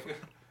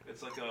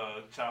 It's like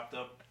a chopped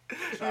Yeah.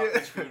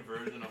 and screwed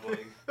version of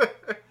like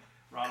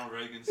Ronald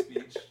Reagan's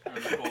speech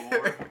during the Cold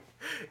War.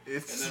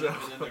 it's And then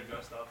they're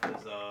dressed up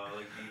as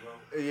like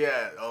Devo.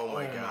 yeah. Oh Oh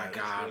my my god,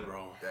 god,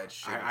 bro. That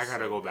shit. I is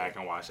gotta so go good. back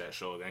and watch that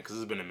show again because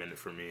it's been a minute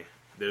for me.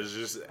 There's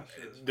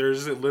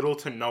little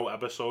to no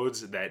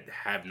episodes that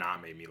have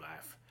not made me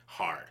laugh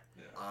hard.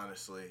 Yeah.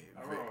 Honestly,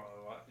 I remember,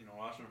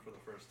 watching it for the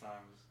first time.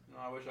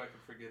 I wish I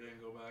could forget it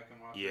and go back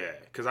and watch it. Yeah,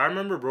 because I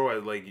remember, bro,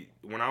 like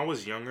when I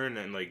was younger and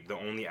then like the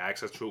only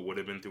access to it would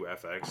have been through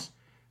FX.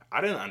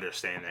 I didn't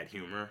understand that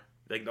humor.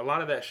 Like a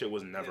lot of that shit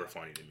was never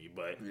funny to me,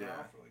 but Yeah.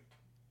 Now for like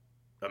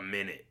a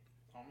minute.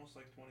 almost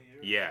like 20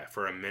 years. Yeah,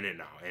 for a minute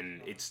now,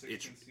 and it's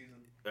 16th season.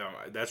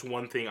 that's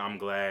one thing I'm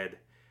glad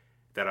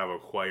that I've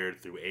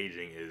acquired through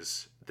aging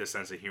is the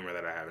sense of humor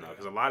that I have now.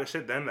 Because a lot of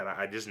shit then that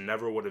I just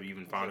never would have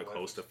even found it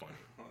close to funny.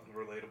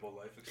 Relatable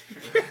life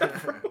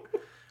experience.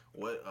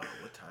 what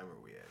time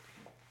are we at?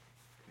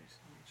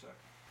 Check.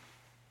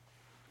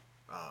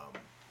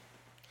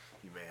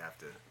 You may have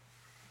to.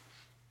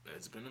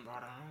 It's been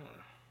about an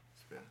hour.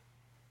 It's been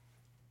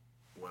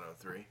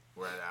 103.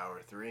 We're at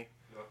hour 3. Yep.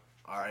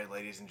 All right,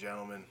 ladies and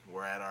gentlemen,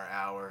 we're at our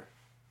hour.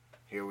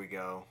 Here we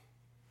go.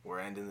 We're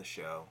ending the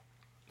show.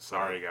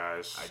 Sorry,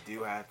 guys. I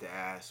do have to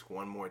ask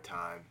one more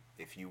time,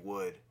 if you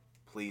would,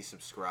 please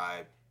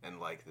subscribe and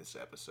like this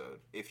episode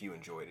if you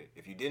enjoyed it.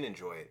 If you didn't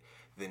enjoy it,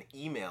 then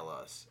email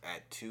us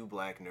at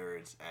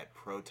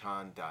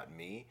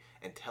twoblacknerds@proton.me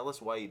and tell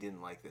us why you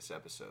didn't like this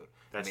episode.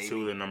 That's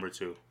maybe, the number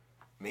 2.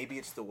 Maybe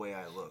it's the way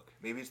I look.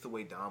 Maybe it's the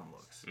way Dom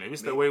looks. Maybe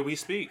it's the way we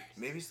speak.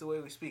 Maybe it's the way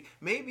we speak.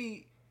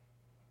 Maybe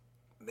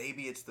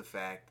it's the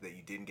fact that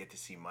you didn't get to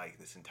see Mike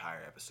this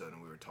entire episode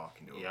and we were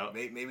talking to him.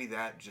 Yep. Maybe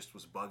that just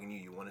was bugging you.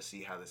 You want to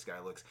see how this guy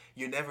looks.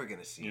 You're never going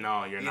to see him.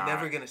 No, you're not. You're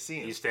never going to see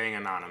him. He's staying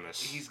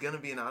anonymous. He's going to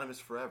be anonymous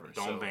forever.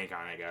 Don't so bank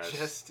on it, guys.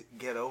 Just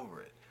get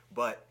over it.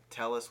 But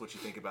tell us what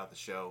you think about the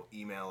show.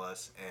 Email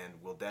us, and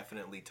we'll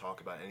definitely talk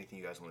about anything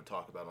you guys want to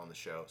talk about on the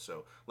show.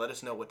 So let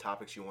us know what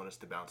topics you want us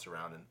to bounce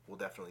around, and we'll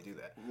definitely do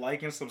that.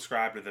 Like and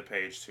subscribe to the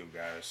page too,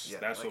 guys. Yeah,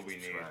 That's like what we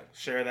and need. subscribe.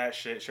 Share that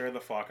shit. Share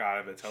the fuck out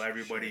of it. Tell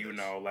everybody Share you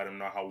this. know. Let them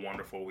know how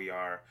wonderful we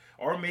are.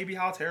 Or maybe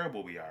how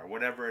terrible we are.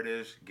 Whatever it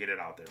is, get it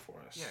out there for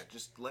us. Yeah,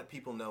 just let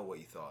people know what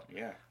you thought.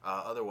 Yeah.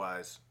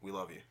 Otherwise, we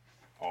love you.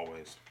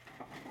 Always.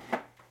 Yeah,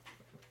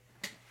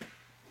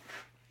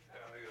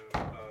 I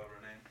gotta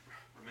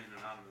remain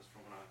anonymous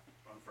from when I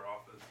run for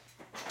office.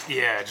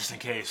 Yeah, just in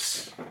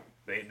case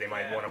they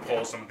might want to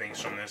pull some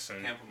things from this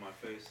and. Can't put my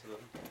face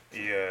though.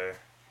 Yeah,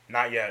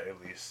 not yet at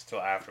least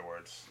till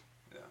afterwards.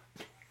 Yeah.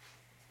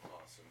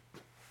 Awesome.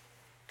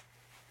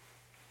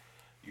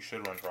 You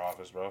should run for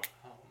office, bro.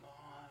 Oh no,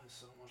 it's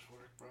so much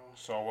work, bro.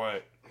 So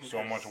what?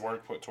 So much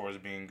work put towards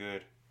being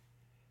good.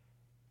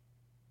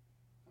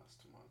 That's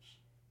too much.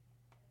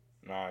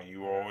 Nah,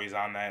 you were always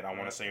on that. I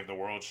want to save the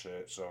world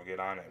shit. So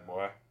get on it,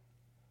 boy.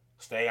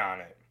 Stay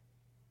on it.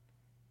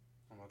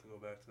 I'm about to go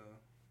back to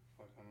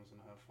fuck. I'm just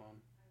gonna have fun.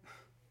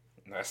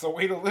 That's the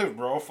way to live,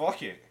 bro.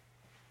 Fuck it.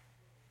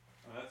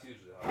 I mean, that's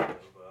usually how I do,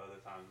 but other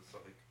times it's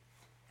like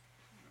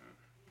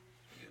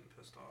getting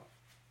pissed off.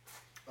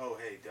 Oh,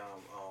 hey,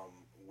 Dom.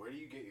 Where do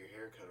you get your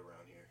haircut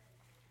around here?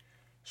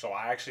 So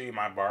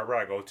my barber,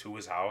 I go to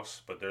his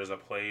house, but there's a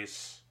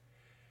place.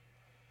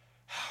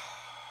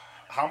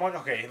 How much?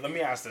 Okay, let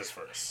me ask this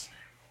first.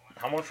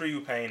 How much were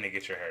you paying to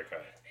get your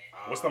haircut?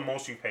 What's the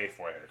most you paid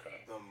for a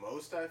haircut? The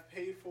most I've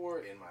paid for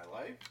in my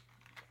life?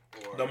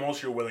 Or The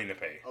most you're willing to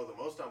pay. Oh, the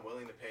most I'm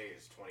willing to pay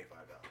is $25.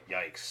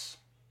 Yikes.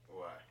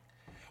 Why?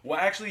 Well,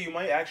 actually, you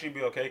might actually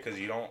be okay because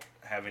you don't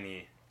have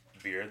any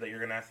beard that you're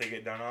going to have to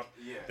get done up.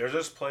 Yeah. There's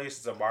this place,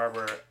 it's a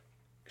barber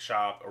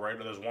shop, right?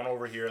 There's one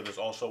over here. There's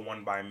also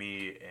one by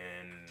me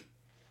in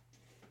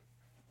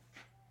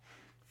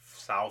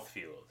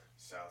Southfield.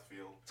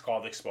 Southfield. It's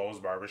called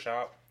Exposed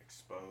Barbershop.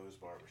 Exposed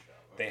Barbershop.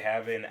 They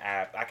have an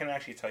app. I can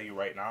actually tell you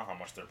right now how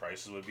much their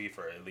prices would be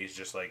for at least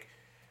just like,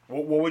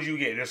 what would you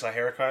get? Just a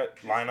haircut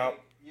lineup?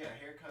 Yeah,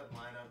 haircut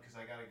lineup because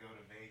I gotta go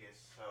to Vegas,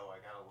 so I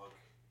gotta look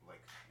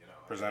like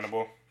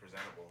Presentable.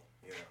 Presentable,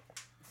 you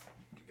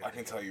know. I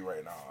can tell you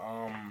right now.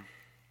 All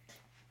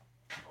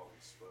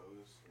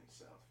Exposed in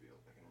Southfield.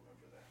 I can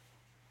remember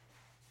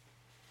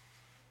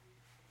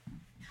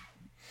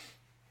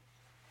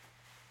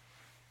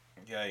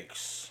that.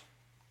 Yikes.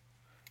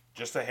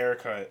 Just a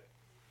haircut.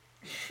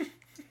 Oh,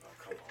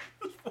 come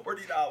on.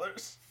 $40.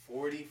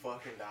 $40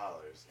 fucking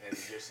dollars, and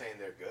you're saying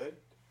they're good?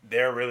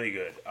 They're really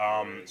good.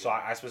 So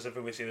I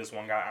specifically see this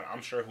one guy.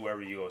 I'm sure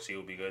whoever you go see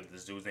will be good.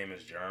 This dude's name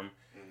is Germ.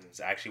 Mm-hmm. It's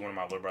actually one of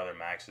my little brother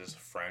Max's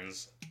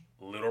friends'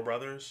 little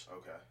brothers.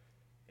 Okay.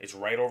 It's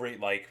right over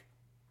like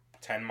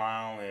 10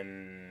 Mile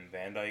in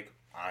Van Dyke.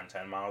 On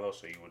 10 Mile though,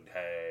 so you would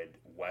head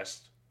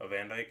west of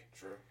Van Dyke.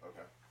 True.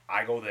 Okay.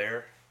 I go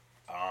there.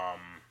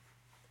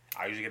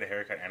 I usually get a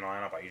haircut and a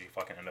lineup. I usually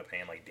fucking end up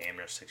paying like damn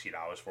near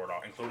 $60 for it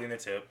all, including the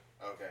tip.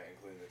 Okay,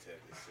 including the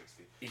tip is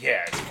 60.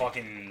 Yeah, it's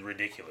fucking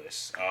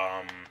ridiculous.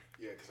 Yeah,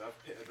 because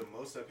the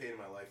most I paid in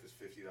my life is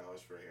 $50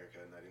 for a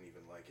haircut, and I didn't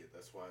even like it.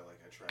 That's why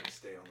I try to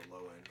stay on the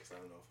low end because I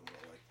don't know if I'm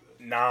gonna like this.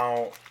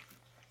 Now,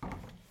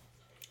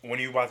 when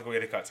are you about to go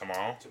get a cut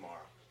tomorrow?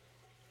 Tomorrow.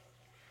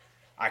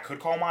 I could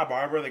call my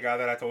barber, the guy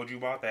that I told you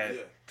about that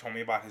Yeah. told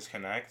me about his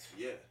connect.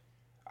 Yeah.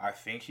 I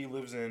think he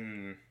lives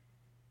in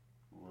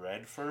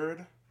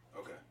Redford.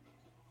 Okay.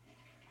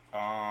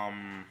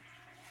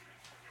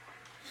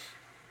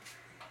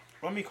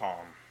 Let me call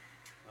him.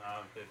 I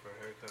haven't paid for a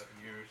haircut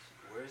in years.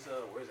 Where's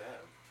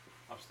Adam?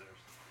 Upstairs.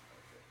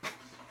 Okay.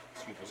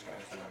 See what this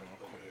guy's doing real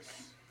Look quick. at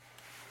this.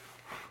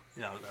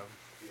 Yeah, I'll grab him.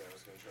 Yeah, I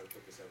was gonna try to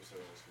put this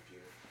episode on his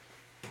computer.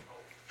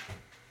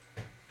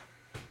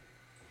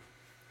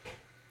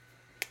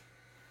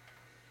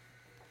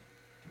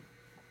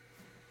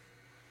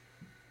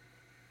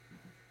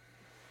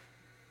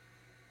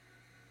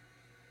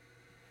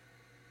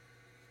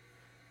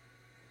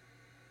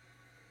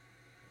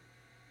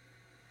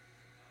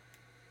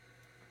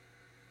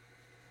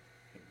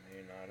 He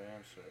may not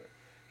answer.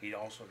 He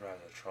also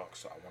drives a truck,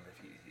 so I wonder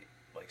if he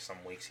like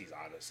some weeks he's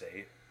out of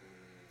state.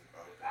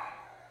 Okay.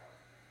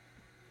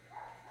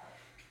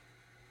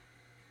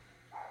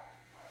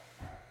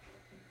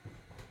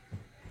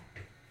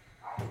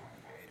 Yeah,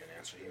 he didn't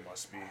answer. He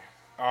must be.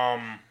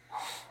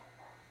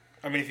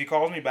 I mean, if he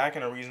calls me back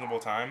in a reasonable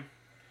time,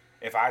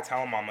 if I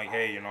tell him I'm like,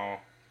 hey,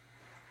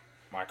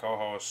 my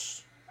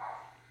co-host